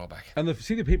just to pay it all back. and the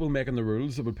people making the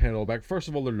rules that would pay it all back, first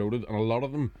of all, they're loaded, and a lot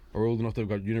of them are old enough to have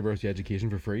got university education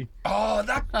for free. Oh,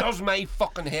 that does my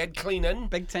fucking head clean in.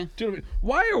 Big time. Do you know what I mean?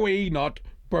 Why are we not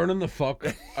burning the fuck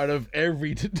out of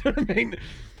every... Do you know what I mean?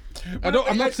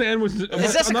 I'm not saying... Is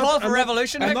this a call for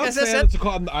revolution, I'm Nick? not Is this saying it? it's a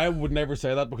call... I would never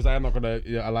say that because I'm not going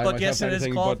to align But myself yes, to it is a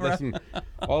anything. call But for- listen,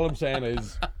 all I'm saying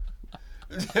is...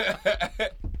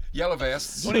 Yellow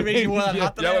vests. Only reason you wore that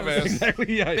hat today Yellow was vest.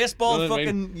 Exactly. Yeah. baseball You know what I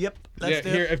mean? fucking, yep, let's Yeah, do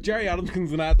here, it. if Jerry Adams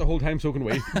comes in that the whole time soaking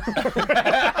weed,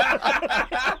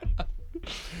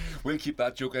 We'll keep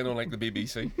that joke in on like the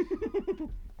BBC.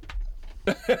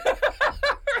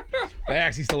 they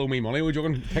actually still owe me money. We're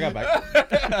joking. Take that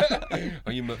back.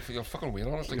 Are you're fucking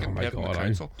waiting on us like Oh my getting paid from the god,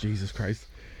 council? Jesus Christ.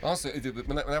 Honestly,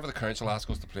 whenever the council asks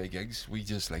us to play gigs, we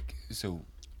just like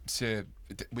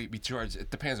we charge. It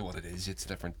depends on what it is. It's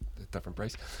different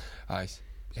price.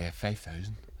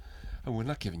 5,000. And we're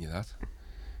not giving you that. I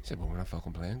said, well, we're not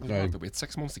fucking playing. We have to wait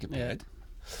 6 months to get Yeah. paid.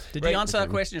 Did Right. you answer that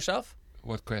question yourself?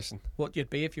 What question? What you'd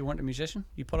be if you weren't a musician?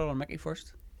 You put it on Mickey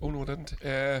first. Oh no, I didn't.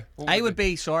 I would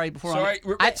be, sorry, before Sorry,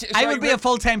 I sorry, would be a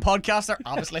full-time podcaster,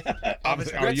 obviously.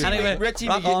 Obviously. Richie, Anyway, Richie,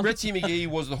 rock McGee, on. Richie McGee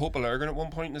was the hope of Lurgan at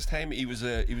one point in his time. He was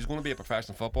going to be a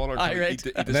professional footballer. Aye, until right.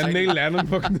 he Then decided, Neil Lennon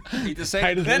fucking. he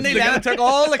decided, Then Neil Lennon took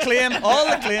all the claim,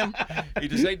 he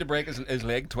decided to break his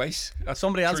leg twice. That's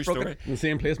Somebody a else true broke story. in the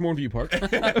same place, Mournview Park.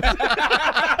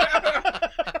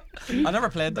 I never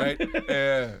played them. Right.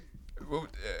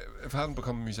 If I hadn't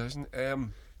become a musician, it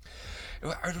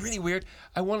was really weird.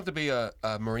 I wanted to be a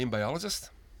marine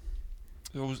biologist.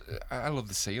 I love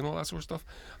the sea and all that sort of stuff,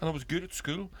 and I was good at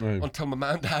school Right. until my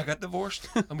man and dad got divorced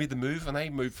and made the move. And I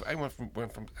went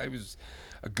from I was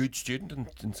a good student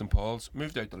in St Paul's,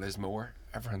 moved out to Lismore.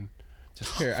 Everyone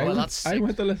just Here, Well, that's I sick.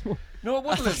 went to Lismore. no, it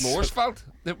wasn't Lismore's fault.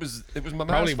 It was my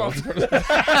Probably man's was. fault.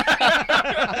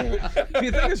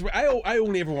 The thing is, I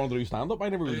only ever wanted to do stand up. I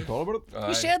never really thought about it.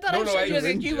 You said that. No, I no, said I you,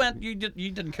 didn't. you went. You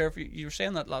didn't care for. You were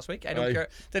saying that last week. I don't Aye. care.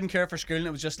 Didn't care for school, and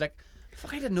it was just like,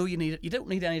 fuck. I didn't know you needed. You don't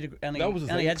need any That was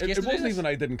the any thing. It education. to do wasn't this. even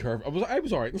I didn't care. I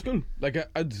was alright in school. Like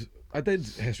I did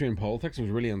history and politics and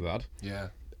was really into that. Yeah.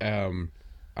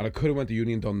 And I could have went to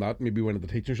uni and done that. Maybe went to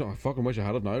the teaching. I fucking wish I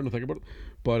had it now. I don't think about it.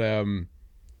 But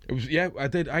it was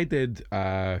I did.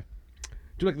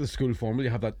 Do you like the school formal? You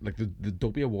have that like the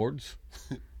Dopey Awards.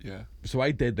 Yeah. So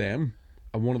I did them.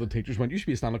 And one of the teachers went, "You should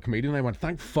be a stand-up comedian." And I went,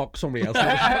 "Thank fuck somebody else."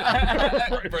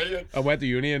 I Brilliant. went to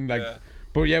uni and like, Yeah.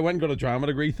 but yeah, I went and got a drama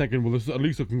degree, thinking, well, at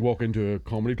least I can walk into a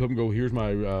comedy club and go, "Here's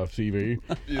my CV."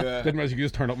 Yeah. Didn't realize you could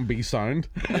just turn up and be sound.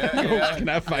 yeah, Can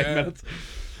I have 5 yeah. minutes?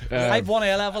 I've won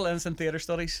A level and it's in theatre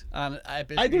studies, and I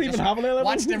I don't even have an A-level.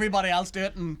 Watched everybody else do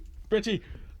it, and Richie,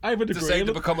 I have a degree. Decided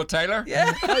to in it. become a tailor.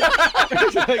 yeah,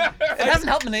 Like, it hasn't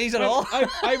helped my knees at all. I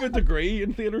have a degree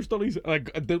in theatre studies.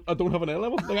 Like I don't have an A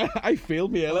level. Like I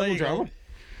failed my A there level you go. drama.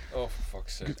 Oh, for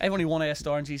fuck's sake. I've only won A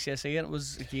star in GCSE, and it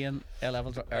was again A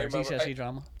level remember- GCSE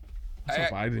drama. not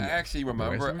bad, I isn't it? actually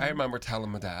remember. Rest of it. I remember telling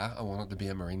my dad I wanted to be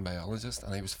a marine biologist,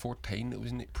 and I was 14. It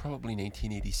was probably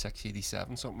 1986,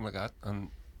 87, something like that. And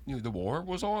you know the war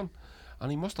was on, and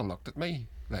he must have looked at me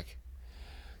like,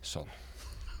 "Son,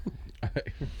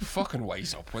 fucking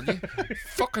wise up, will you?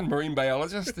 Fucking marine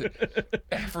biologist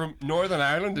from Northern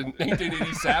Ireland in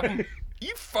 1987.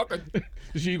 You fucking, So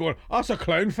you going? Oh, it's a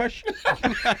clownfish.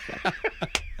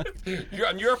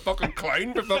 you're a fucking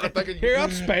clown for fucking thinking. Here,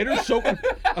 that spider's soaking.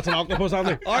 That's an octopus,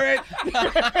 Andy. All right.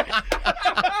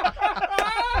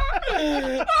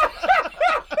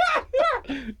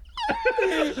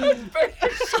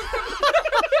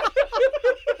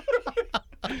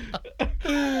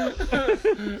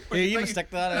 Yeah, you must stick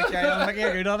that out, Carry on, Mickey,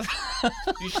 you're good at it.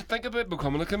 You should think about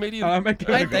becoming a comedian. I'm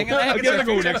thinking. I'm thinking- I'll give it a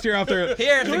go future. next year after.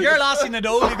 Here, the girl asking the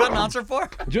dole, you got an answer for?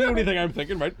 Do you know the only thing I'm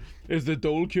thinking, right? Is the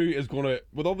dole queue is going to,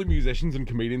 with all the musicians and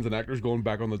comedians and actors going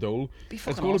back on the dole, it's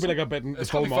fucking going to be awesome. like a bit in the It's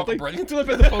full gonna be fucking Monty. brilliant. It's a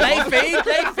bit the full Live Monty. feed,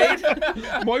 live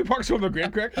feed. Moy Park's from the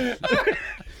Great Crack.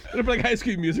 It'll be like High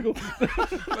School Musical.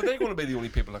 But they're going to be the only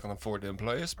people that can afford to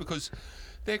employ us because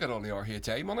they got all the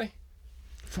RHA money.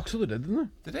 Fuck, so they did,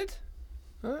 didn't They did.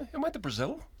 It went to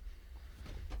Brazil.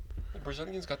 The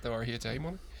Brazilians got the RHA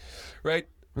money. Right.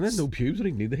 they? And then no pubes, I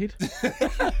didn't need the heat.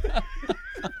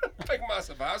 Big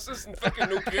massive asses and fucking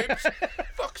no pubes.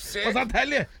 Fuck's sake. What's that tell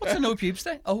you? What's the no pubes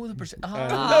thing? Oh, the percent.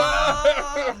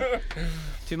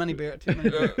 Too many beer. Too many.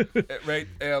 Right.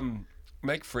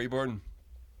 Mike Freeborn,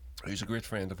 who's a great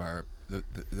friend of our the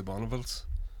Bonnevilles.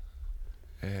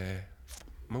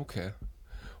 Okay.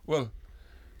 Well,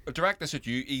 I'll direct this at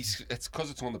you. It's because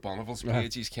it's on the Bonnevilles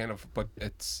page. He's kind of, but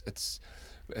it's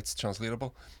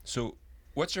translatable. So,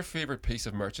 what's your favourite piece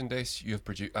of merchandise you have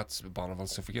produced? That's Bonneville,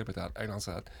 so forget about that. I'll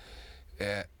answer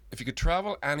that. If you could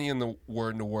travel any in the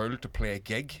world to play a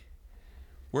gig,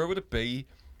 where would it be?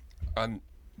 And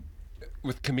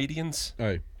with comedians,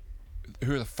 Aye.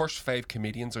 who are the first 5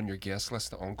 comedians on your guest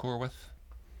list to encore with?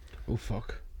 Oh,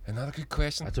 fuck. Isn't that a good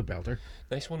question? That's a belter.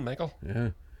 Nice one, Michael.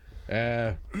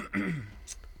 Yeah.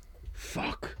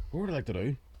 Fuck. What would I like to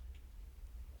do?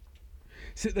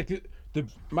 See, like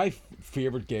my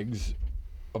favourite gigs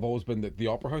I've always been the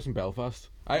Opera House in Belfast.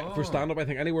 For stand up, I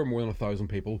think anywhere more than 1,000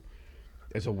 people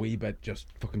is a wee bit just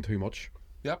fucking too much.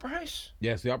 The Opera House.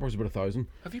 Yes, the Opera House is about 1,000.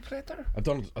 Have you played there? I've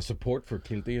done a support for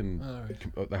Kilty and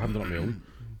I haven't done it on my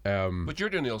own. But you're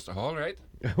doing the Ulster Hall, right?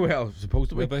 Well, supposed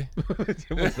to be. Maybe.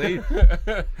 We'll see.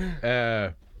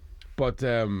 But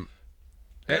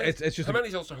it's just How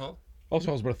many's Ulster Hall?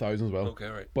 Ulster Hall's about 1,000 as well. Okay,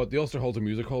 right. But the Ulster Hall's a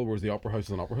music hall, whereas the Opera House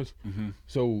is an opera house.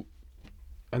 So,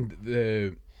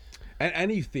 and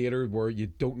any theatre where you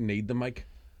don't need the mic,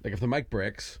 like if the mic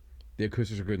breaks, the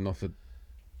acoustics are good enough that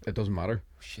it doesn't matter.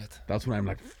 Shit. That's when I'm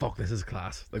like, fuck, this is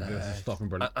class. Like this is fucking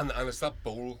brilliant. And it's that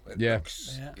bowl. It Yeah.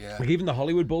 looks, yeah. Like even the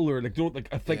Hollywood Bowl, or like don't like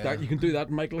I think Yeah. that you can do that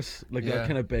micless, like that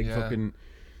kind of big fucking.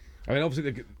 I mean,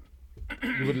 obviously, like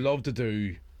you would love to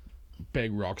do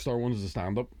big rock star ones as a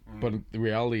stand up, but the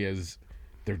reality is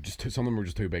they're just some of them are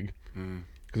just too big.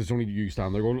 Because it's only you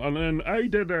stand there going, and then I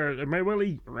did my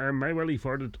willy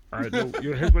farted. No,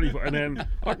 his willy farted, and then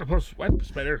octopus, web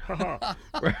spider, haha.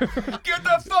 Get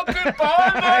the fucking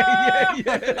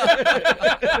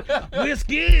bar!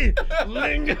 Whiskey,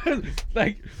 Lincoln,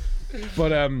 like,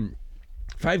 but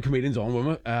 5 comedians on with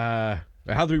me. It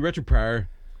had to be Richard Pryor,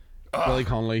 Billy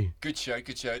Connolly. Good shout,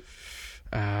 good shout.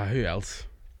 Who else?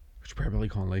 Richard Pryor, Billy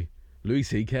Connolly, Louis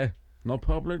C.K. Not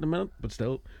popular at the minute, but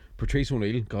still. Patrice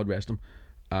O'Neill, God rest him.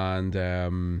 And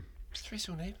Patrice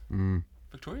O'Neill?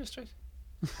 Victoria Street?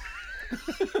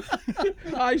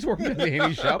 I used to work in the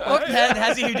Haney shop. What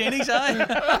Hezzy Houdini's eye?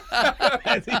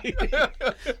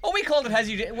 Oh, we called it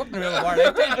Hezzy Houdini. Working the railway bar.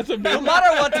 That's amazing. No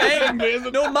matter what time,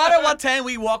 Amazing. no matter what time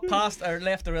we walked past or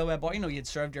left the railway bar, you know, you'd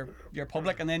served your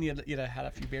public, and then you'd had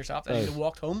a few beers after, and you'd have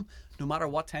walked home. No matter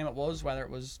what time it was, whether it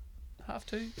was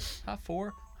 2:30,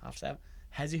 4:30, 7:30.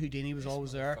 Hezzy Houdini was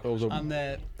always there, Always open.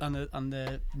 and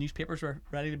the newspapers were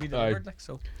ready to be delivered. Like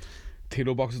so,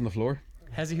 Tito boxes on the floor.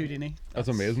 Hezzy Houdini. That's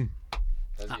amazing.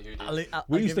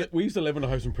 We used to live in a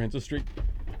house on Princess Street.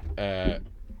 I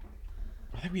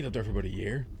think we lived there for about a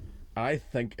year. I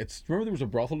think it's. Remember there was a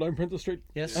brothel down Princess Street?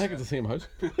 Yes. I think it's the same house.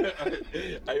 I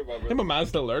remember. And my man's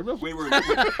still there, bro. We were in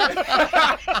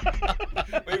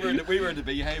the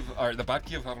Beehive, or the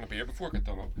Batcave, having a beer before it got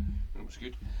done up. It was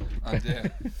good.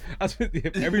 And That's what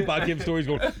every bad game story's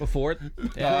going before it.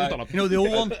 Yeah. Done up. You know the old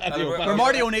one where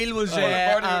Marty O'Neill was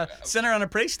a sinner and a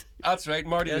priest. that's right,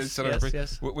 Marty Yes, is sitting yes, up.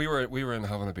 yes. We were in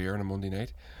having a beer on a Monday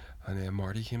night, and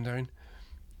Marty came down,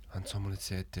 and someone had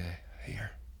said,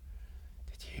 "Here,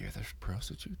 did you hear there's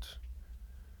prostitutes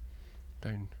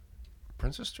down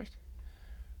Princess Street?"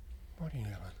 Marty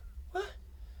O'Neill went, "What? What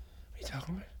are you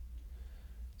talking about?"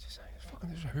 He says,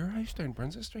 "There's a whore house down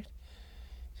Princess Street."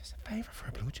 He says, "$5 for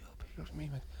a blowjob." He goes to me,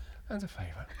 went, "And a $5."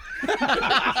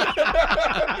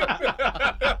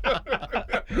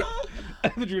 I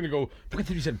thought you were going to go, but I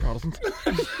thought you said Protestant.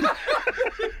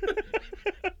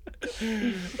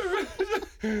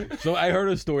 So I heard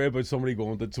a story about somebody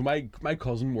going that. So my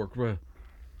cousin worked with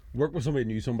somebody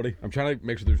who knew somebody. I'm trying to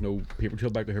make sure there's no paper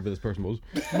trail back to whoever this person was.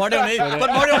 Marty O'Neill, but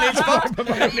Marty O'Neill's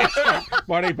fucked.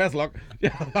 Marty, best luck.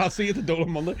 Yeah, I'll see you at the Dole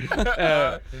on Monday.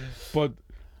 But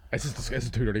it's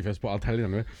a too dirty fist, but I'll tell you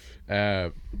anyway.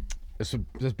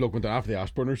 This bloke went down after the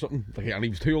Ashburn or something, like, and he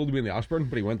was too old to be in the Ashburn,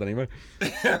 but he went anyway.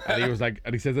 And he was like,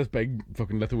 and he says this big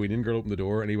fucking Lithuanian girl opened the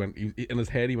door, and he went, in his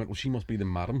head he went, well, she must be the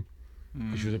madam,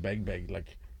 because she was a big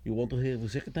like, you want to have a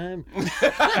second time?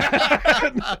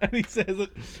 And he says it.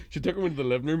 She took him into the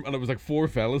living room, and it was like 4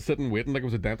 fellas sitting waiting like it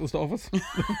was a dentist office,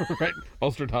 right?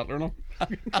 Ulster Tatler and all.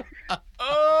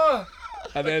 Oh,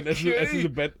 And then this is a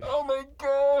bit. oh my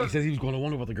God! He says he was going, I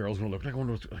wonder what the girl's going to look like. I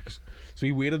wonder what, like, so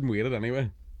he waited and waited anyway,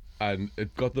 and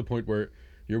it got to the point where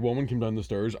your woman came down the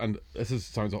stairs, and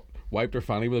sounds wiped her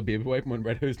fanny with a baby wipe and went,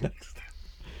 right, who's next?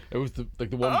 It was the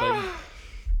one thing.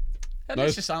 At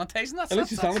least you're sanitizing that. At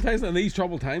least you're sanitizing in these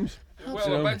troubled times. Well,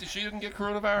 I bet that she didn't get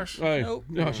coronavirus. Aye.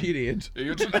 No, she had AIDS.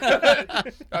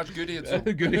 That's good AIDS.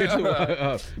 Good AIDS.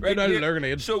 Good out of learning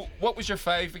AIDS. So, what was your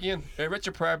 5 again?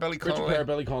 Richard Pryor, Billy Connolly. Richard Pryor,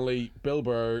 Billy Connolly, Bill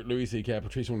Burr, Louis C.K.,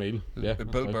 Patrice O'Neill. Yeah.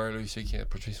 Bill Burr, Louis C.K.,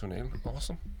 Patrice O'Neill.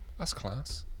 Awesome. That's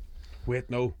class. Wait,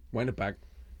 no. Wind it back.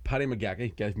 Paddy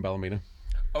McGackie, guy from Ballymena.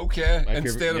 Okay. My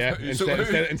Instead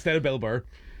favorite, of instead of Bill Burr.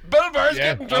 Bill Burr's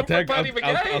Yeah, getting drunk with Paddy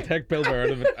McGee. I'll take Bill Burr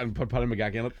out of it and put Paddy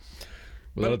McGackie in it.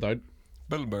 Without a doubt.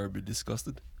 Bill Burr would be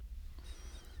disgusted.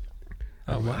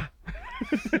 Oh, wow.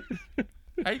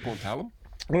 I won't tell him.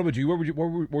 What about you?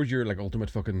 What was your like ultimate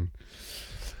fucking?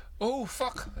 Oh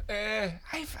fuck! I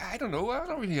don't know. I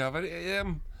don't really have it.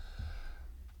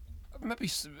 Maybe.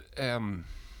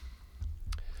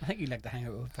 I think you'd like to hang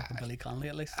out with fucking Billy Connolly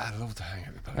at least. I love to hang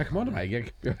out with Billy. I come on to my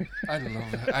gig. I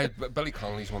love it. Billy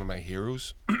Connolly's one of my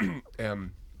heroes.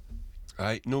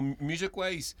 Music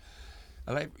wise,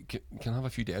 I like. Can I have a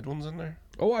few dead ones in there?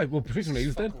 Oh, well, Patrice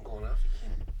O'Neill's dead. Fucking going after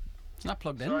you. It's not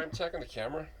plugged in. Sorry, I'm checking the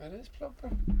camera. It is plugged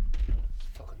in. It's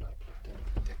fucking not plugged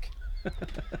in, dick.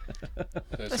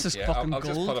 This is okay. fucking I'll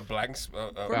just gold. put a blank.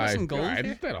 We're missing gold Aye,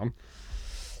 here. it's dead on.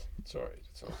 It's alright.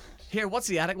 It's alright. Here, what's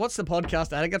the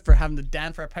podcast etiquette for having to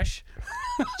dan for a pish?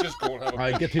 Just go and have a.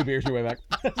 Aye, get 2 beers on your way back.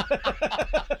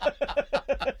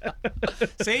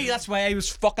 See, that's why I was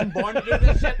fucking born to do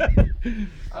this shit. Aye.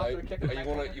 Are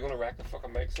you gonna rack the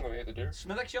fucking mics on the way to do?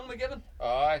 Smithwick's young McGibbon.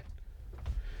 Aye.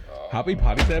 Happy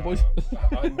Paddy's Day, boys.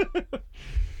 Look at him.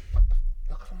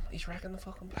 He's racking the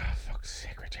fucking. Ah, fuck's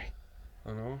sake, Richie.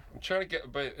 I know. I'm trying to get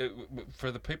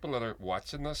for the people that are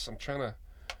watching this.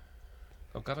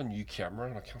 I've got a new camera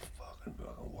and I can't fucking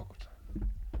work with it.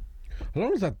 How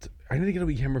long is that? I need to get a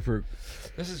wee camera for.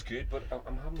 This is good, but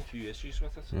I'm having a few issues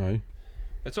with it. Aye.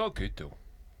 It's all good though.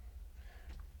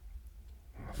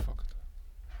 Oh, fuck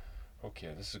it. Okay,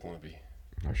 this is going to be.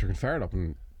 I sure can fire it up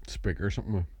and Spreaker or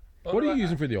something. What are you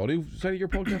using for the audio side of your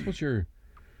podcast? What's your.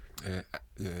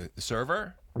 The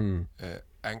server?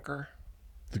 Anchor?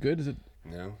 Is it good? Is it?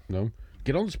 No. No.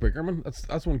 Get on the Spreaker, man.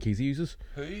 That's one Keezy uses.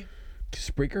 Who?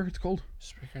 Spreaker, it's called.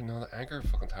 Speaker? No, the Anchor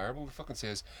fucking terrible. It fucking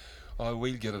says, oh,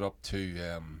 we'll get it up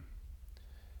to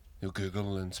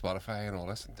Google and Spotify and all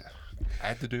this. And I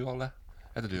had to do all that.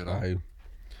 I had to do it all. Aye.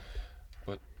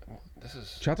 But this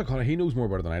is. Chat to Connor, he knows more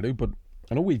about it than I do, but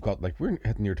I know we've got, like, we're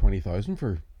hitting near 20,000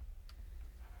 for.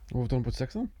 We've done about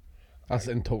 6 of them. That's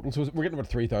in total. So we're getting about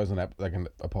 3,000 like in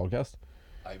a podcast.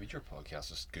 I bet your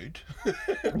podcast is good.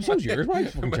 So's yours, man.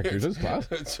 Fucking check yours. It's class.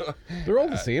 So, They're all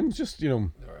the same. It's just, you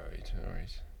know.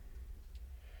 alright.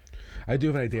 I do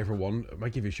have an idea for one. I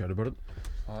might give you a shout about it.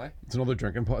 Aye. It's another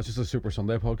drinking podcast. It's just a Super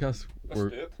Sunday podcast. Let's do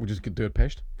it. We just could do it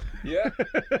pished. Yeah.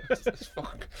 It's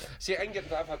fucking. See, I've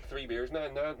had 3 beers now.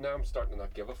 Now I'm starting to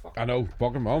not give a fuck. I know.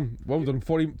 Fucking mom. Well, we've done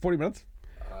 40 minutes.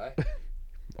 Aye.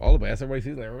 All the best. Everybody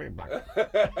sees everybody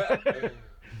back.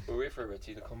 We'll wait for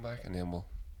Richie to come back and then we'll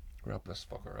wrap this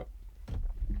fucker up.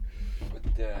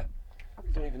 But I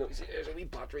don't even know. See, there's a wee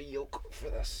battery yoke for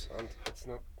this, and it's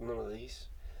not none of these.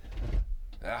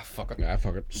 Ah, fuck it. Nah,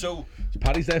 fuck it. So It's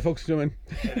Paddy's Day, folks. You know what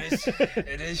I mean? it is.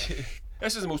 It is.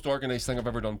 This is the most organised thing I've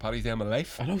ever done Paddy's Day in my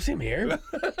life. I know, same here.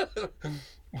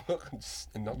 Nuts.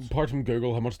 Apart from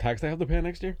Google, how much tax I have to pay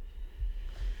next year?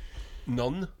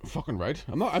 None. Fucking right.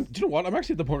 Do you know what? I'm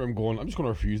actually at the point where I'm going. I'm just going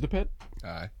to refuse to pay it.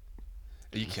 Aye.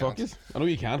 You Fuck can't. it. I know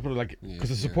you can't, but like, Yeah, because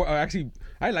the support.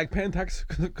 I like paying tax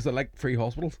because I like free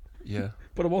hospitals. Yeah.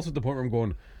 But I'm also at the point where I'm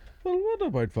going. Well, what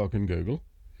about fucking Google?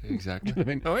 Exactly. I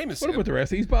mean, No, I'm what about the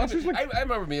rest of these bastards? Like, I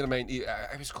remember me and mine.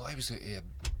 I was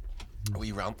a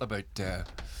wee rant about a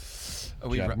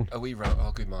wee Gentleman. rant.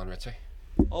 Oh, good man, Richie.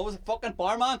 Always a fucking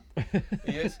barman.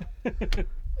 He is.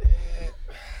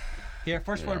 Here,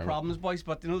 first world Yeah. problems, boys,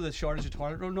 but you know the shortage of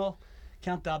toilet roll and all?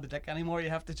 Can't dab the dick anymore, you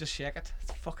have to just shake it.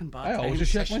 It's fucking bad I always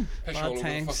times. just shit, man. Piss Bad all over the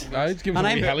times. fucking I just give And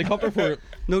him a I'm- helicopter for it.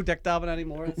 No dick dabbing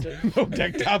anymore. That's it. No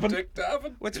dick tapping. Dick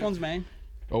Davin. Which one's mine?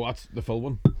 Oh, that's the full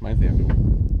one. Mine's the empty one.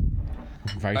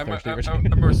 I'm very thirsty, I Richie.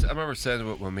 remember saying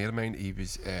about one mate of mine. He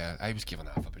was I was giving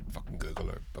off about fucking Google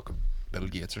or fucking Bill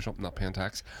Gates or something not paying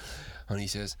tax, and he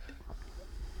says,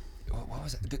 what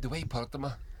was it? The way he put it to me,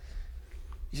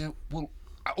 he said, "Well,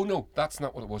 oh no, that's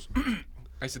not what it was."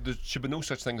 I said, "There should be no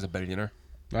such thing as a billionaire.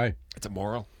 Aye. It's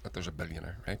immoral that there's a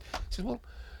billionaire, right?" He said, "Well,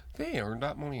 they earn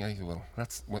that money." I said, "Well,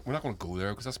 we're not going to go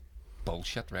there because that's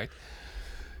bullshit, right?"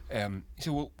 He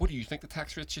said, "Well, what do you think the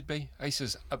tax rate should be?" I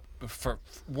says, "For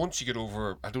once you get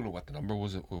over, I don't know what the number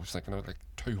was. It was like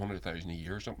 200,000 a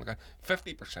year or something like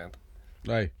that. 50%.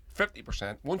 Aye.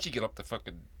 50%. Once you get up to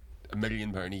fucking £1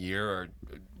 million a year or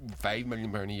 £5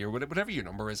 million a year, whatever your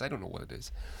number is, I don't know what it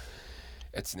is.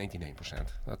 It's 99%.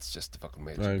 That's just the fucking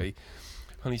way it should Right. be."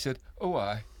 And he said, "Oh,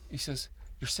 aye." He says,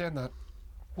 "You're saying that.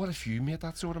 What if you made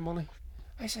that sort of money?"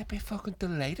 I said, "I'd be fucking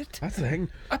delighted. That's the thing.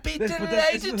 I'd be This is the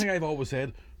delighted." thing I've always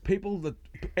said. People that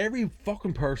every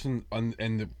fucking person on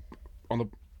the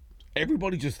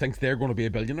everybody just thinks they're going to be a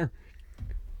billionaire.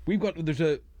 There's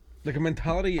a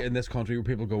mentality in this country where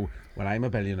people go, when I'm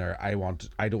a billionaire, I don't want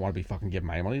to be fucking giving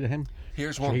my money to him.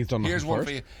 Here's So one. he's done Here's nothing one first.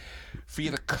 for you. For you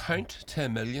to count to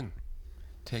 1 million,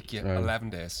 take you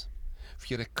 11 days. For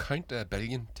you to count to 1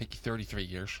 billion, take you 33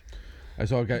 years. I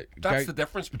saw a guy. That's the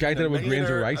difference Guy between did it a with grains of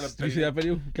millionaire rice. and a Did you see that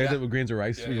video? Guy Yeah. did it with grains of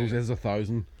rice. Yeah, He yeah, goes, yeah. "This is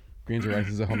 1,000. Grains of rice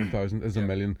is 100,000. This is a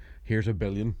million. Here's 1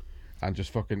 billion," and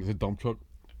just fucking it's a dump truck.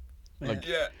 Like,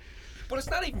 Yeah, but it's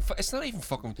not even. It's not even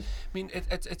fucking. I mean,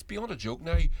 it's beyond a joke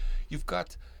now. You've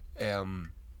got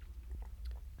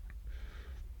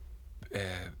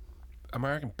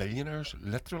American billionaires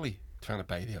literally trying to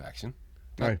buy the election.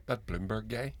 Aye. That Bloomberg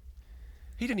guy.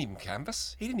 He didn't even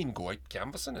canvass. He didn't even go out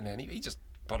canvassing in any. He just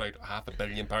put out £500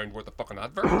 million worth of fucking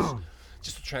adverts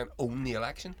just to try and own the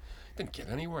election. Didn't get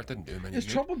anywhere. It didn't do him any Is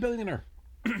good. Trump a billionaire?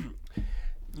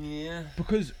 Yeah.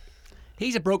 Because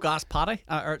He's a broke ass patty,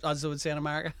 or as they would say in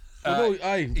America. although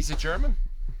He's a German.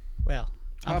 Well,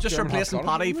 I'm Half just German, half replacing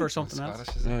Scottish, patty isn't for he? something else.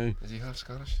 Scottish, is he? Aye. Is he half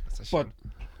Scottish? That's a but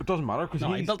shame. it doesn't matter because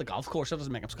No, he built a golf course. That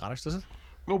doesn't make him Scottish, does it?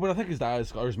 no, but I think his dad is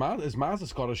Scottish. His ma's a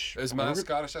Scottish. Is man immigrant.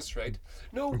 Scottish? That's right.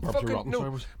 No, Perhaps fucking you're rotten, no.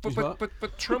 sorry, But who's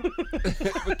but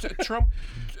Trump,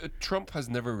 Trump has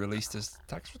never released his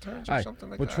tax returns or Aye, something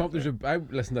like but that. Trump, I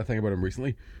listened to a thing about him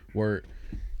recently where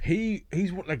he's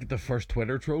like the first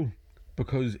Twitter troll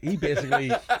because he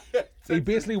basically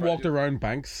walked around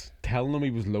banks telling them he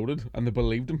was loaded and they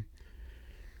believed him.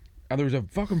 And there was a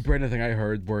fucking brilliant thing I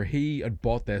heard where he had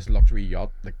bought this luxury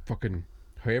yacht, like fucking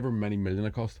however many million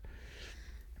it cost,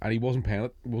 and he wasn't paying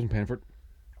for it,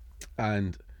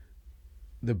 and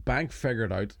the bank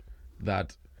figured out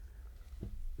that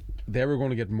they were going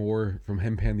to get more from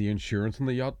him paying the insurance on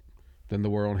the yacht than they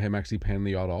were on him actually paying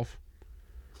the yacht off.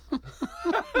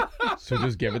 So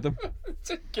just give it them.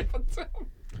 Give it to him.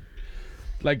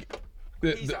 Like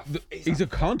he's a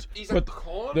cunt. He's a but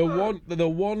con the man.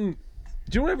 one.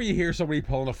 Do you know whenever you hear somebody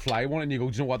pulling a fly one and you go,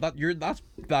 do you know what, that's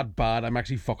that bad? I'm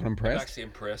actually fucking I'm impressed. actually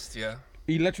impressed. Yeah.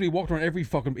 He literally walked around every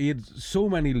fucking. He had so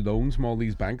many loans from all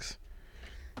these banks,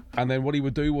 and then what he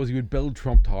would do was he would build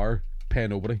Trump Tower, pay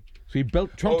nobody. So he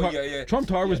built Trump Tower. yeah. Trump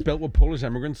Tower was built with Polish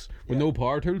immigrants with no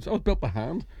power tools. That was built by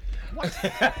hand.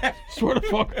 Sort of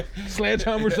fuck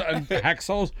sledgehammers and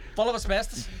hacksaws. Full of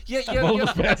asbestos. Yeah, Well,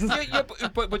 asbestos.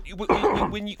 but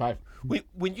when you Five.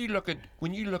 when you look at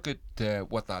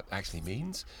what that actually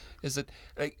means is that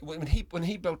like when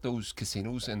he built those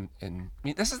casinos in I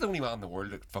mean this is the only man in the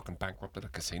world that fucking bankrupted a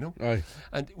casino. Aye.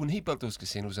 And when he built those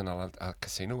casinos in a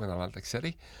casino in Atlantic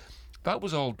City, that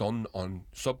was all done on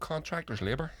subcontractors'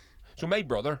 labour. So my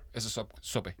brother is a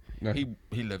subby. Yeah.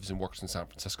 He lives and works in San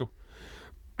Francisco.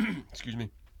 Excuse me.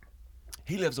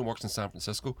 He lives and works in San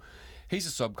Francisco. He's a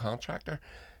subcontractor.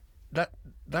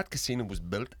 That casino was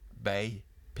built by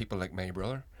people like my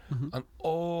brother, and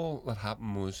all that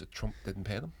happened was that Trump didn't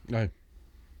pay them. Aye.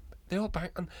 They all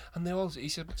bank and they all. He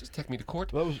said, well, "Just take me to court."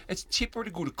 That was- It's cheaper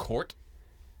to go to court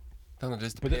than it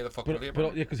is to pay the fucking labour.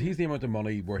 But yeah, because he's the amount of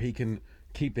money where he can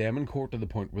keep them in court to the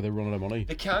point where they run out of money.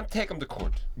 They can't take him to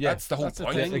court. Yeah, That's the whole that's the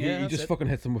point. thing. Like Yeah, he that's just it. fucking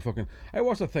hits them with fucking. I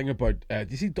watched a thing about. Have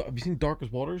you seen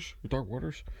Darkest Waters? Dark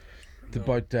Waters. It's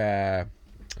about.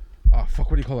 Fuck!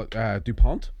 What do you call it?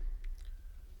 DuPont.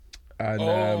 And,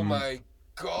 Oh my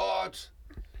god!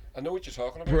 I know what you're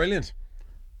talking about. Brilliant.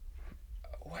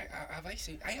 Why have I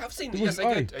seen? I have seen. It Yes, was- I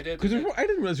aye. did. I did. 'Cause I I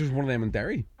didn't realize there was one of them in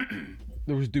Derry.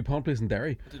 There was DuPont place in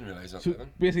Derry. didn't realise that. So Then.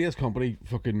 basically, this company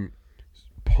fucking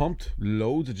pumped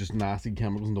loads of just nasty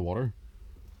chemicals into water.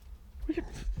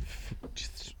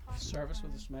 Just, Service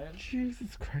with a smile.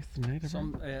 Jesus Christ, tonight.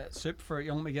 Some soup for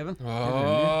young McGibbon.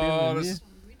 Oh, yeah. this,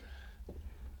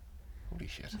 holy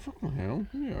shit! Fucking hell.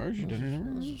 Yeah, you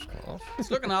didn't. This is off. He's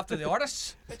looking after the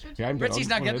artists. Yeah, I'm Richie's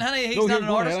done. not Go getting ahead. any. He's No, not here, an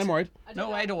go ahead, artist. I'm alright.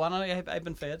 No, I don't want any. I've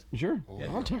been fed. You sure?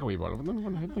 I'll take a wee bottle of it then. Go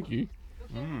ahead, thank you.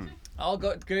 All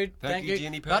good. Good. Thank you,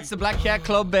 Jeannie Perry. That's the Black Cat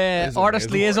Club Is it- artist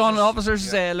is it liaison artists?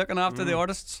 officers Yeah. looking after the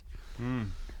artists.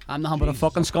 I'm the humble of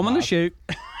fucking scum in the shoe.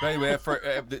 By the way, for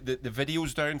the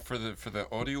videos down for the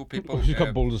audio people. Oh, she's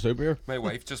got bowls of soup here. My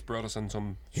wife just brought us in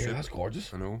some Yeah, soup. that's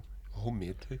gorgeous. I know,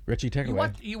 homemade too. Richie, take it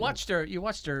away. You watched her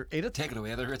eat it. Take it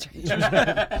away there, Richie.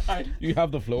 You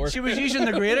have the floor. She was using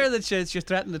the grater that she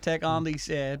threatened to take on these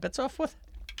bits off with.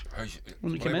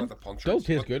 When you came in. Does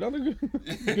taste good. Aren't they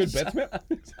good? Good bits, mate.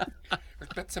 There's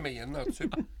bits of me in that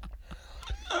soup.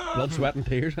 Blood, sweat, and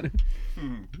tears.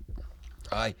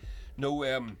 Aye. No,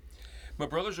 my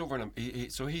brother's over in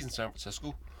so he's in San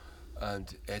Francisco,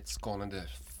 and it's gone into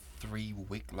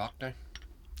 3-week lockdown.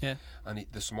 Yeah. And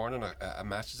this morning I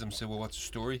messaged him, said, "Well, what's the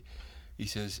story?" He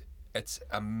says it's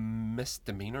a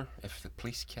misdemeanor if the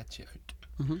police catch you out.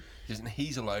 He says, and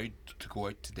he's allowed to go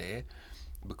out today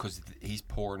because he's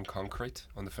pouring concrete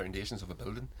on the foundations of a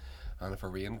building, and if a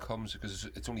rain comes, because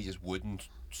it's only just wooden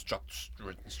structures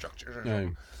or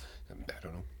something, I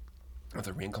don't know. If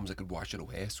the rain comes, it could wash it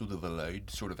away. So they've allowed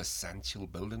sort of essential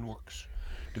building works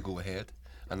to go ahead,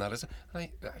 and that is. And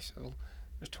I said, well,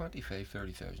 there's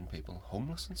 30,000 people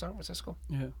homeless in San Francisco.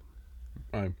 Yeah.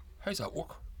 How's that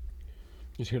work?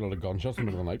 Just hear a lot of gunshots in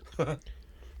the middle of the night.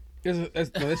 This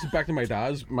is back to my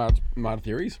dad's mad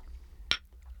theories.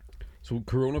 So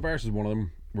coronavirus is one of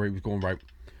them where he was going, right,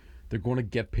 they're going to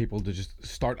get people to just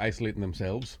start isolating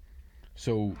themselves.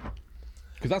 So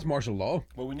Because that's martial law.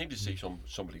 Well, we need to see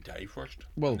somebody die first.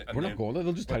 Well, And we're then- not going there.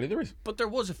 They'll just tell you there is. But there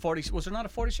was was there not a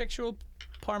 46-year-old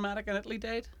paramedic in Italy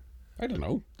died? I don't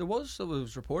know. There was. It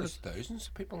was reported. There's thousands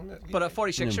of people in it. But a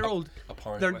 46-year-old,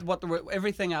 Apparently.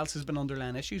 everything else has been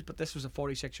underlying issues, but this was a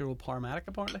 46-year-old paramedic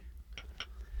apparently.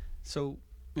 So,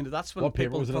 you know, that's when What paper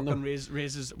people was it in, fucking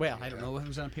raises. Well, I don't know if it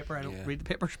was in a paper. I don't Yeah. read the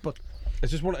papers, but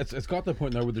It's just one. It's got to the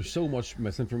point now where there's so much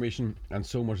misinformation and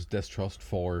so much distrust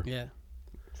for yeah.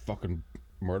 fucking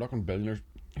Murdoch and billionaires.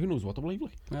 Who knows what to believe?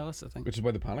 Like, Well, that's the thing. which is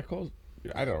why the panic caused.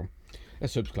 I don't know.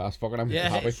 This soup's class. Fucking, I'm Yeah,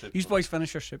 happy. you boys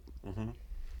finish your soup.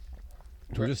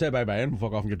 So we just say bye bye and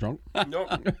fuck off and get drunk. No,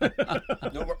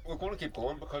 we're going to keep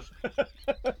going because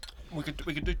we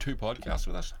could do 2 podcasts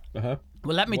with this. Uh-huh.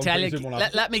 Well, let me One tell thing you. said one Let,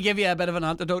 after. let me give you a bit of an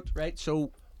antidote, right?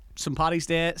 So, St. Paddy's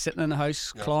Day, sitting in the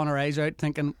house, clawing our eyes out,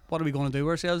 thinking, "What are we going to do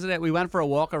ourselves today?" We went for a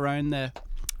walk around the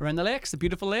lakes, the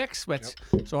beautiful lakes, which,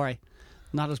 sorry,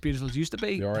 not as beautiful as used to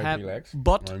be. The R.I.P. legs.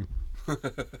 But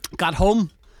got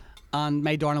home, and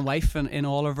my darling wife, in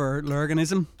all of her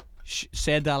Lurganism,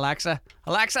 said to Alexa,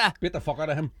 Beat the fuck out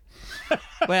of him.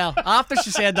 well, after she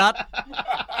said that,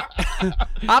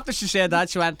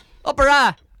 she went,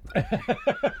 opera!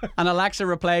 And Alexa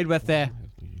replied with,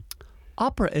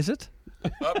 opera, is it?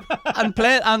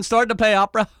 and started to play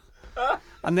opera.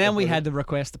 And then we had to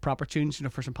request the proper tunes, you know,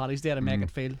 for St. Paddy's Day to make it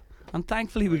feel. And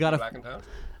thankfully we got Black and Tan.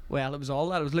 well, it was all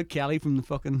that. It was Luke Kelly from the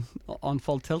fucking On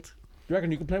Full Tilt. Do you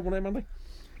reckon you can play one night, Mandy?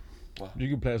 What? You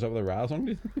can play us out with a Raz song,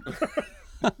 do you?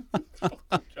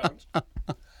 Chance.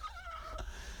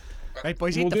 Right,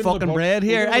 boys, We'll eat the do it on the fucking pod- bread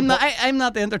we'll here. do it on the I'm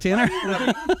not the entertainer.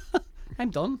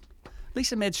 I'm done.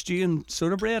 Lisa made stew and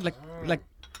soda bread like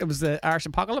it was the Irish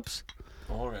apocalypse.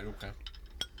 All right, okay.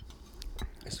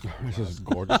 This is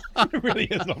gorgeous. It really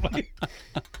is lovely.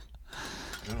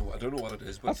 I don't know what it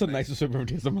is, but That's the nicest soup I've ever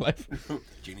tasted in my life.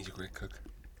 Jeannie's a great cook.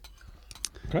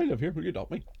 Can I live here? Will you adopt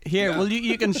me? Here, Yeah. well,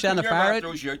 you can send a Your fire man out.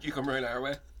 throws you out, you come round our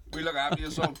way. We look after you,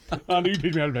 son. Andy, you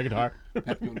teach me how to play guitar.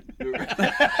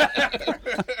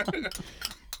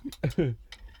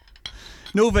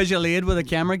 No visual aid with a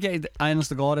camera guide. Honest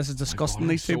to God, this is disgusting.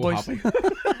 These two boys.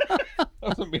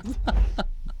 That's amazing.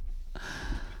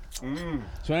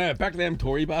 So anyway, back to them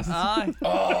Tory bastards. Aye.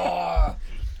 Oh,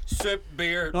 soup,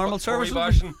 beer, Normal Tory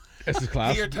service. bashing. This is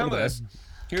class. Here, tell me Look at this.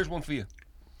 Here's one for you.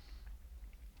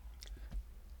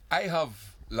 I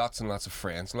have lots and lots of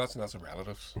friends, lots and lots of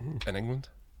relatives in England,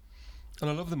 and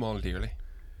I love them all dearly.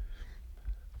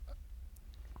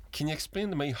 Can you explain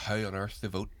to me how on earth they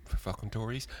vote for fucking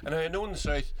Tories? And I know in the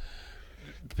south,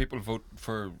 people vote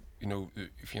for, you know,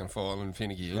 Fianna Fáil and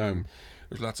Fine Gael. And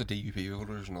there's lots of DUP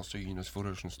voters and also Unionist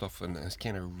voters and stuff, and it's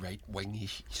kind of right-wingy,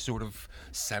 sort of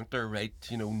centre-right,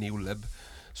 you know, neo-lib,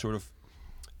 sort of.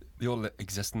 They all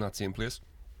exist in that same place.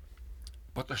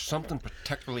 But there's something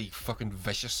particularly fucking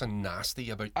vicious and nasty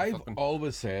about the I've fucking...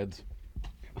 always said,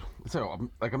 so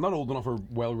I'm not old enough or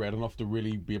well read enough to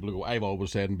really be able to go. I've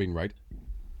always said and been right.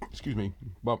 Excuse me,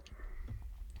 but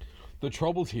the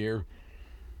troubles here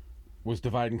was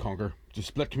divide and conquer, just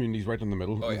split communities right in the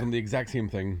middle. Oh, We've yeah. done the exact same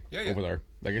thing over there.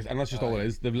 And that's just all it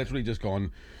is. They've literally just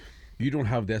gone, you don't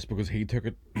have this because he took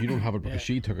it. You don't have it because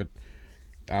she took it.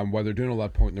 While they're doing all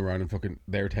that pointing around and fucking,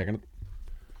 they're taking it.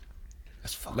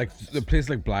 It's fucking... Like the place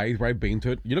like Blythe, where I've been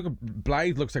to it. You look at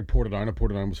Blythe, looks like Portadown. And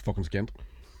Portadown was fucking skint.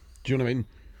 Do you know what I mean?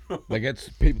 Like it's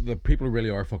people. The people really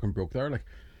are fucking broke there. Like,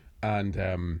 and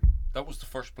That was the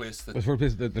first place that... it was the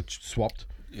first place that swapped.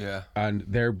 Yeah. And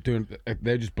they're doing.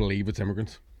 They just believe it's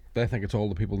immigrants. They think it's all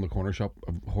the people in the corner shop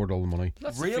have hoarded all the money.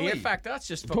 That's Really? fear fact. That's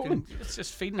just fucking. Totally. It's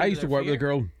just feeding. I into used to their work with a fear.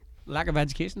 girl. Lack of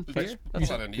education. Fear. That's That's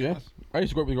what I need. Yeah, I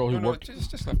used to work with a girl who No, worked.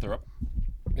 just lift her up.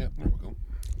 Yeah, there we go.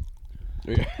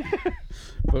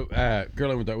 But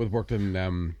girl I went out with worked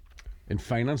in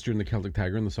finance during the Celtic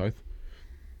Tiger in the south.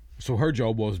 So her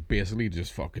job was basically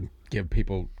just fucking get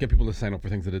people to sign up for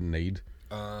things they didn't need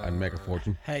and make a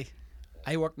fortune. Hey,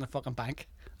 I worked in a fucking bank.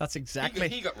 That's exactly.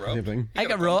 He got Same robbed. thing. I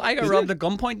got robbed at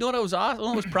gunpoint. You know what I was asked?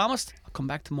 I was promised. I'll come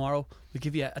back tomorrow. We'll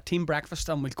give you a team breakfast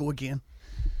and we'll go again.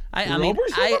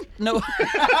 No.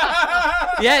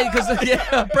 Yeah, because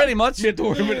yeah, pretty much.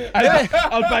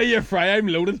 I'll buy you a fry. I'm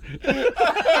loaded.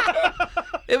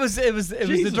 It was the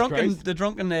Jesus Christ.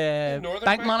 drunken Northern bank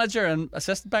Bank? manager and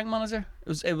assistant bank manager.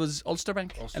 It was Ulster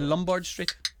Bank in Lombard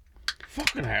Street.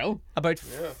 Fucking hell. About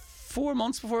 4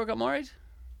 months before I got married.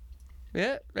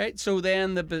 Yeah, right. So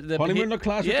then the Honeymoon look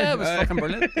class, Yeah, it was Richard. fucking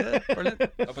brilliant. Yeah, brilliant.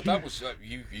 But that was...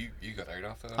 you got out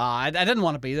after that. I didn't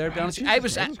want to be there, to be honest. I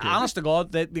was Christ, that's honest to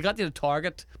God, they got you to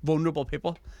target vulnerable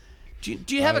people.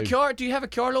 Do you have a Aye. car? Do you have a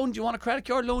car loan? Do you want a credit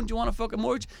card loan? Do you want a fucking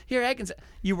mortgage? Here, I can say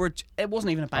you were. It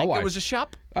wasn't even a bank. Oh, aye. It was a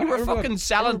shop. I You were remember fucking that.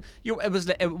 selling. It was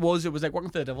like working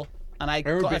for the devil, and I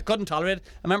remember couldn't tolerate it.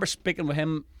 I remember speaking with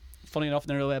him, funny enough, in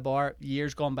the railway bar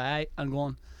years gone by, and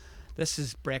going, "This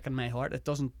is breaking my heart. It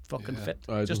doesn't fucking fit.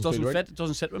 It It just doesn't doesn't feel right. fit. It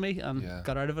doesn't sit with me." And Yeah.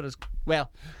 got out of it as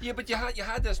well. Yeah, but you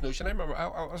had this notion. I remember. I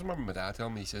remember my dad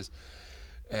telling me. He says,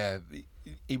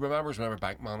 he remembers whenever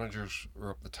bank managers were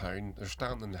up the town, they're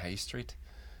standing in the high street,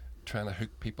 trying to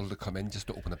hook people to come in just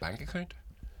to open a bank account.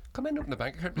 Come in, open a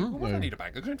bank account. What do I need a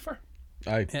bank account for?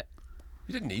 Aye. Yeah.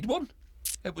 You didn't need one.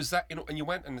 It was that, and you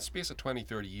went in the space of 20,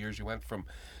 30 years. You went from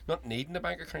not needing a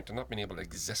bank account to not being able to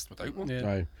exist without one. Yeah.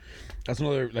 Aye. That's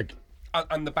another like.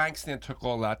 And the banks then took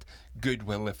all that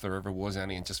goodwill, if there ever was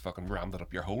any, and just fucking rammed it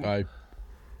up your hole. Aye.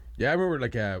 Yeah, I remember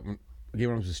like when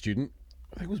I was a student,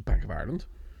 I think it was Bank of Ireland,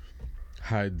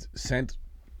 had sent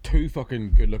 2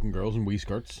 fucking good-looking girls in wee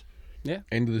skirts Yeah.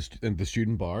 into the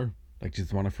student bar, like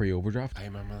just want a free overdraft, I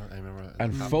remember that.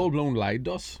 and full-blown lied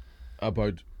to us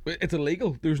about it's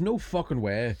illegal. There's no fucking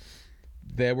way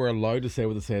they were allowed to say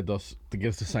what they said to us to get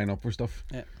us to sign up for stuff.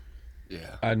 Yeah.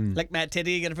 Yeah. And Like Matt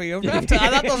Titty, you get a free overdraft.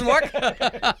 That doesn't work. you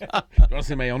want to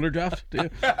see my underdraft? Do you?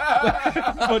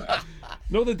 But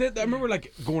no, they did. I remember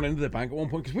like going into the bank at one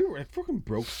point because we were like fucking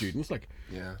broke students, like,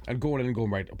 Yeah. and going in and going,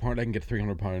 right, apparently I can get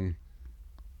 £300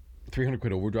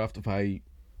 quid overdraft if I.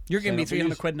 You're giving me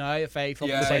Sign up for £300 now if I fucking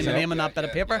Yeah, sign my yeah, name on that bit of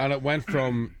yeah. paper. And it went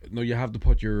from no, you have to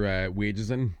put your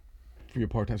wages in for your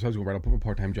part time. So I was going, right, I'll put my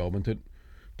part time job into it,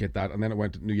 get that, and then it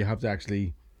went to, no, you have to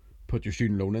actually put your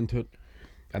student loan into it.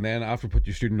 And then after put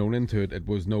your student loan into it, it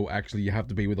was no, actually you have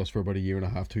to be with us for about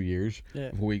 1.5 2 years. Yeah.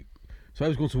 Before we. So I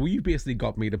was going, so you basically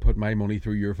got me to put my money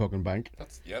through your fucking bank.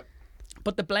 That's yep.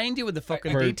 But they blind you with the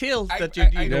fucking For- details that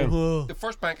I you go, know. whoa. The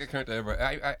first bank account I ever,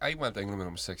 I went to England when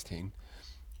I was 16,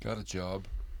 got a job,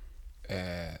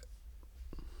 I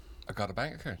got a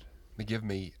bank account. They give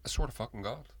me a sort of fucking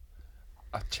god,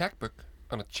 a checkbook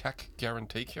and a check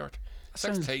guarantee card.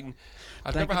 Sounds 16,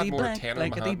 I've never had more than blankety 10 in my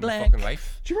hand in my blank. fucking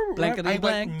life. Do you remember when Blankety I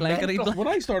blank, went blankety mental. blank. when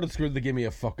I started school, they gave me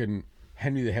a fucking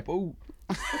Henry the Hippo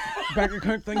bank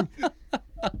account thing.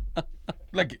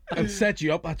 Like, and set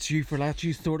you up. That's you for that.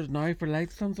 You sorted now for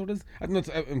lights. Some sort of. I don't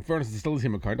know. In fairness, it's still the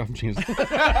same account. I haven't changed it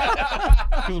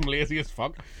because I'm lazy as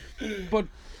fuck. But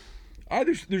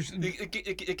there's They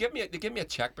give me a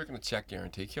checkbook and a check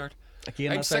guarantee card.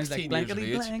 Again, I'm that sounds like 16 years of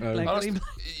blankety age. blank, Oh. blankety Honest,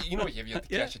 blank. you know, if you had to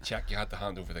Yeah. cash a check, you had to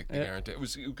hand over the guarantee. It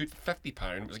was a good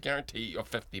 £50. It was a guarantee of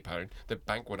 £50. The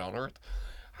bank would honour it.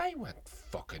 I went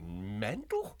fucking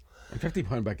mental.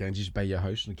 £50 back then. You just buy your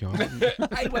house and a car.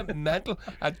 I went mental.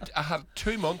 I had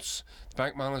 2 months. The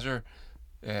bank manager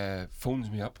phones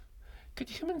me up.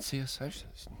 Could you come in and see us? I said,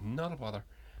 not a bother.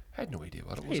 I had no idea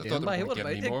what it was. How I you thought doing, they bye? were What going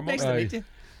to about give me you? more Nice money. to meet you.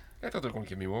 I thought they were going to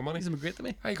give me more money. He's been great to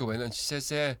me. I go in and she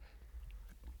says,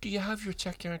 do you have your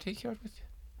check guarantee card with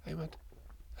you? I went,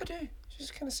 I do. She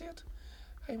just kind of see it.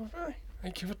 I went, right. I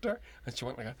give it to her. And she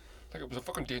went like it was a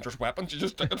fucking dangerous weapon. She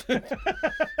just took it.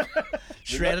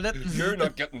 Shredded it. You're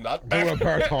not getting that Or back. a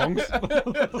pair of tongs.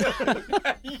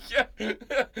 Yeah.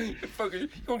 You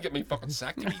won't get me fucking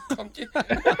sacked, you cunt,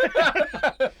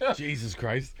 you. Jesus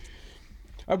Christ.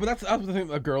 But that's the thing.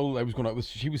 A girl I was going out with,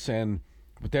 she was saying,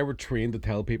 but they were trained to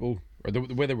tell people, or the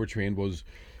way they were trained was,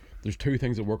 there's 2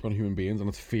 things that work on human beings, and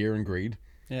it's fear and greed.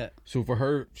 Yeah. So for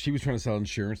her, she was trying to sell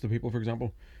insurance to people, for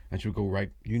example, and she would go, right,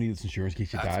 you need this insurance in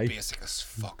case you That's die. basic as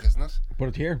fuck, isn't it? But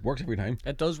it here works every time.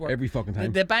 It does work. Every fucking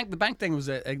time. The bank thing was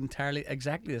entirely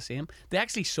exactly the same. They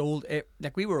actually sold it,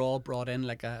 like we were all brought in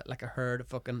like a herd of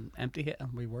fucking empty hit,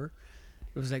 and we were.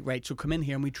 It was like, right, so come in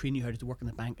here and we train you how to work in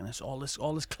the bank, and it's all this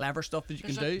clever stuff that you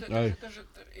can do. Aye.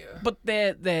 Yeah. But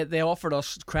they offered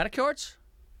us credit cards.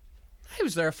 I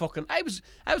was there fucking. I was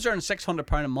earning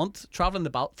 £600 a month traveling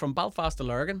from Belfast to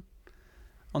Lurgan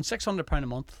on £600 a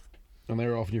month. And they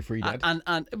were offering you free debt.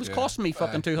 And it was costing me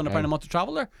fucking £200 a month to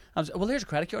travel there. I was like, well, here's a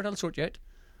credit card, I'll sort you out.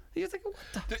 You think, what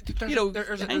the? You know,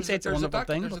 hindsight's a wonderful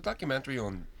thing. There's a but- documentary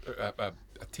on a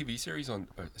TV series on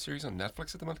a series on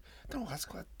Netflix at the moment. I don't know, that's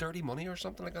called Dirty Money or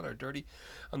something like that, or Dirty.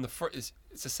 And the first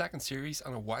it's the second series,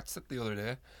 and I watched it the other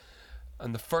day.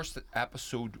 And the first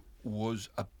episode was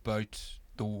about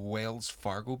the Wells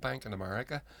Fargo Bank in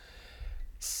America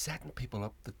setting people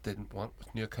up that didn't want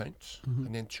with new accounts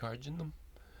and then charging them.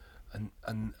 And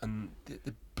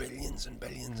the billions and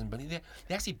billions and billions.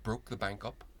 They actually broke the bank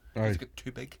up. Aye. It got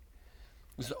too big.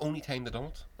 It was the only time they done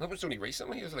it. And it was only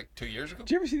recently. It was like 2 years ago.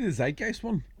 Do you ever see the Zeitgeist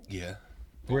one? Yeah.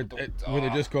 Where, where they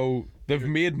just go, they've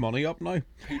made money up now.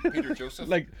 Peter Joseph.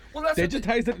 Like, well, that's what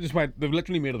digitized it, just went, they've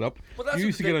literally made it up. Well, that's You what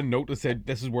used to they- get a note that said,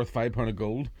 this is worth £5 of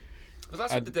gold. But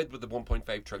that's what they did with the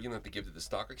 1.5 trillion that they gave to the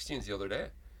stock exchange the other day.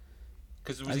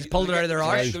 Because They just pulled it out of their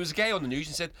arse. There was a guy on the news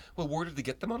and said, "Well, where did they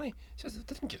get the money?" He says, "They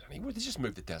didn't get anywhere. They just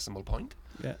moved the decimal point."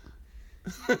 Yeah.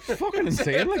 Fucking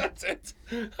insane. Like, That's it.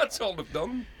 That's all they've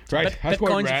done. right, that's Bitcoin's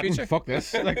going the ratting. future. Fuck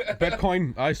this. Like,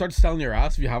 Bitcoin, I start selling your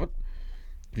ass if you have it.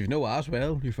 If you've no ass,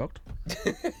 well, you're fucked.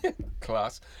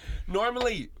 Class.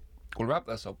 Normally, we'll wrap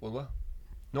this up, will we?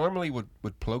 Normally, would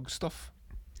plug stuff.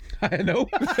 I know.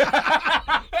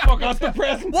 Fuck, that's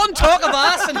depressing. One talk of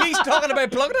ass and he's talking about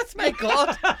plugging it. My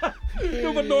God.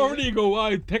 No, but normally you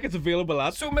go, tickets available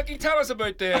at. So, Mickey, tell us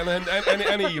about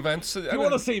any events. If you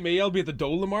want to see me, I'll be at the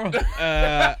Dole tomorrow.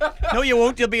 No, you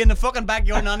won't. You'll be in the fucking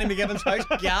backyard Nanny McGibbon's house,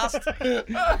 gassed.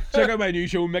 Check out my new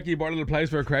show, Mickey Bartlett Applies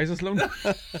for a Crisis Loan.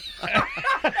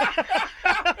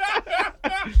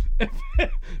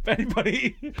 If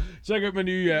anybody, check out my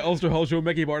new Ulster Hall show,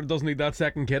 Mickey Bartlett Doesn't Need That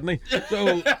Second Kidney.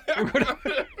 So, we're gonna...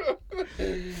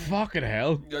 Fucking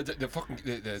hell.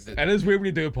 The It is weird when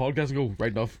you do a podcast and go,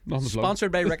 right enough, nothing to plug.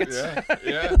 Sponsored by Ricketts.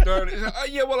 yeah.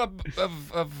 Yeah, well,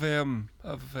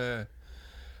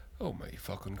 oh my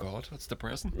fucking God, that's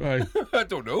depressing. Right. I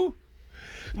don't know.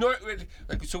 No,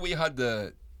 like, so we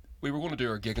were going to do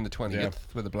our gig on the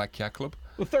 28th with the Black Cat Club.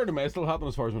 The 3rd of May still happening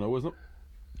as far as we know, isn't it?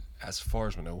 As far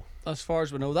as we know. As far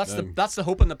as we know, that's the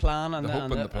hope and the plan. And The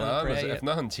hope and the plan prayer, is yeah. if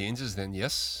nothing changes, then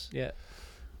yes. Yeah.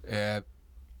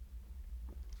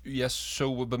 Yes,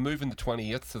 so we'll be moving the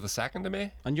 28th to the 2nd of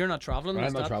May. And you're not travelling. I'm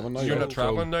is not that- travelling now. You're yeah. not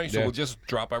travelling now, so yeah. we'll just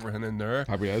drop everything in there.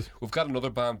 Happy days. We've got another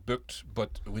band booked,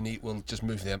 but we'll just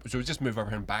move them. So we'll just move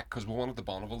everything back because we wanted the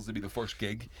Bonneville's to be the first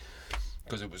gig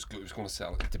because it was going to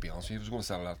sell. To be honest with you, it was going to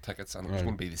sell a lot of tickets and it was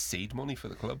going to be the seed money for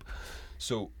the club.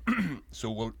 So,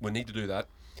 we need to do that.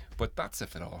 But that's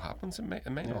if it all happens. It may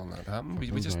all not happen. We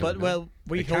just But don't know.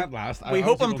 we It hope. can't last. I We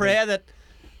hope honestly and don't pray that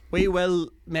we will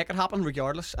make it happen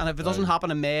regardless. And if it doesn't happen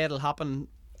in May, it'll happen.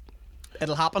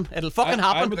 It'll happen. It'll fucking I'm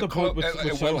happen. at the point with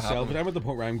It will self, happen. but I'm at the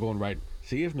point where I'm going, right,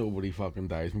 see if nobody fucking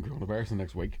dies from coronavirus the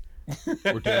next week.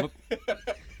 We're doing it.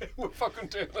 We're fucking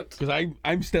doing it. Because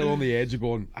I'm still on the edge of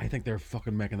going, I think they're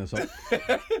fucking making this up.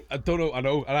 I don't know, I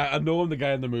know. And I know I'm the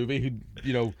guy in the movie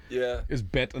who, Yeah. is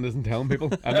bit and isn't telling people.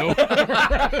 I know.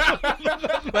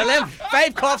 Well, then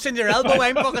 5 coughs in your elbow.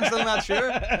 I'm fucking still not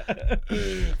sure.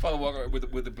 Father Walker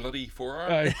with the bloody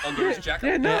forearm Aye. under his jacket.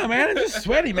 Yeah, no, man, I'm just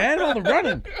sweaty, man. All the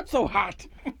running. So hot.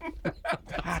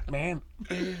 Hot, man.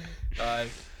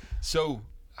 So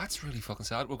that's really fucking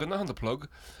sad. We've got nothing to plug.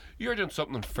 You're doing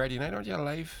something on Friday night, aren't you?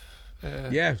 Live.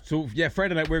 Yeah, so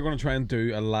Friday night we're going to try and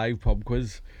do a live pub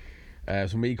quiz.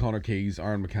 So me, Connor Keys,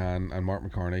 Aaron McCann, and Mark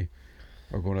McCartney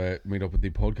are going to meet up at the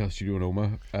podcast studio in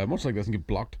Oma, much like this, and get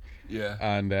blocked. Yeah.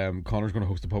 And Connor's going to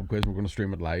host a pub quiz. We're going to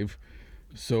stream it live.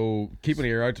 So keep an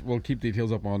ear out. We'll keep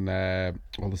details up on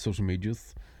all the social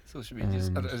medias. Social media.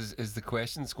 Is the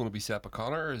questions going to be set by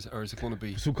Connor, or is it going to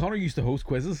be So Connor used to host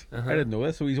quizzes. I didn't know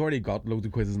this, so he's already got loads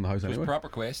of quizzes in the house those anyway. proper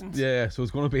questions? Yeah, so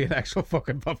it's going to be an actual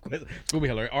fucking pub quiz. It's going to be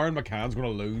hilarious. Aaron McCann's going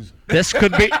to lose. This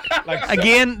could be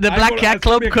again. The Black Cat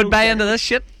Club could buy into this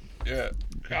shit. Yeah.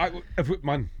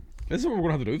 Man, this is what we're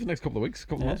going to have to do for the next couple of weeks,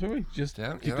 couple of months maybe. Just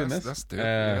Yeah, keep doing this. let's do it.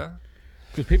 Yeah.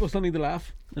 Because people still need to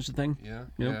laugh. That's the thing. Yeah.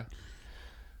 You know? Yeah.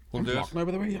 We'll I'm do it. blocked now,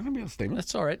 by the way. You're not going to be able to steam it.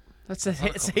 That's all right. It's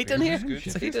heat couple in of here. beers,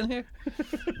 It's good. heat in here.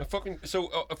 My fucking so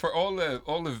for all the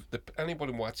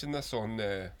anybody watching this on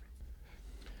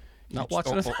Not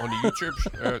watching it. on the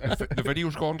YouTube, the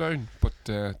video's gone down, but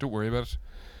don't worry about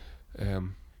it.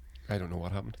 I don't know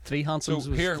what happened. 3 Hansons. So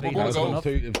was here, 3 we're gonna Hansons go. enough.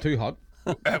 It was too hot.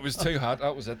 It was too hot.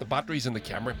 That was it. The batteries in the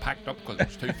camera packed up because it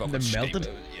was too fucking They melted.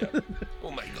 steamy. Yeah.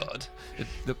 Oh my god.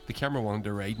 The camera wanted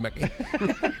to ride Mickey.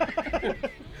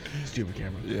 Stupid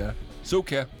camera. Yeah. So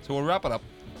okay. So we'll wrap it up.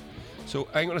 So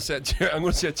I'm gonna say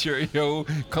cheerio.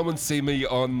 Come and see me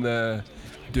on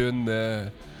doing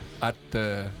the at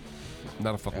the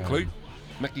not a fucking clue.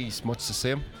 Mickey's much the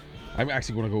same. I'm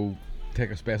actually going to go take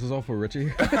asbestos off for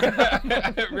Richie.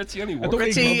 Richie, any I work? don't need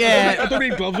Richie, gloves. I don't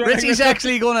need gloves. or anything. Richie's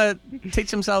actually going to teach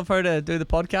himself how to do the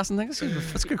podcast and things.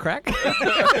 That's good crack.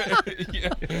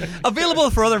 Yeah. Available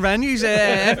for other venues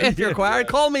if you're required.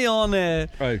 Call me on. Right.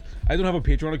 I don't have a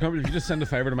Patreon account, but if you just send a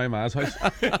favour to my ma's house,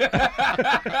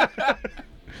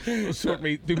 sort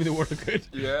me, do me the world of good.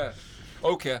 Yeah.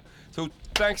 Okay. So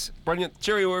thanks, brilliant.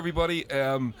 Cheerio, everybody.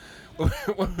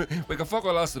 We can fuck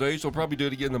all else today, so we'll probably do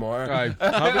it again tomorrow. Right.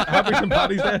 Happy St.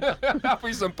 Paddy's Day.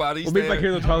 Happy St. Paddy's We'll meet Day. back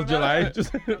here on the 12th of July.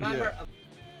 Just Remember,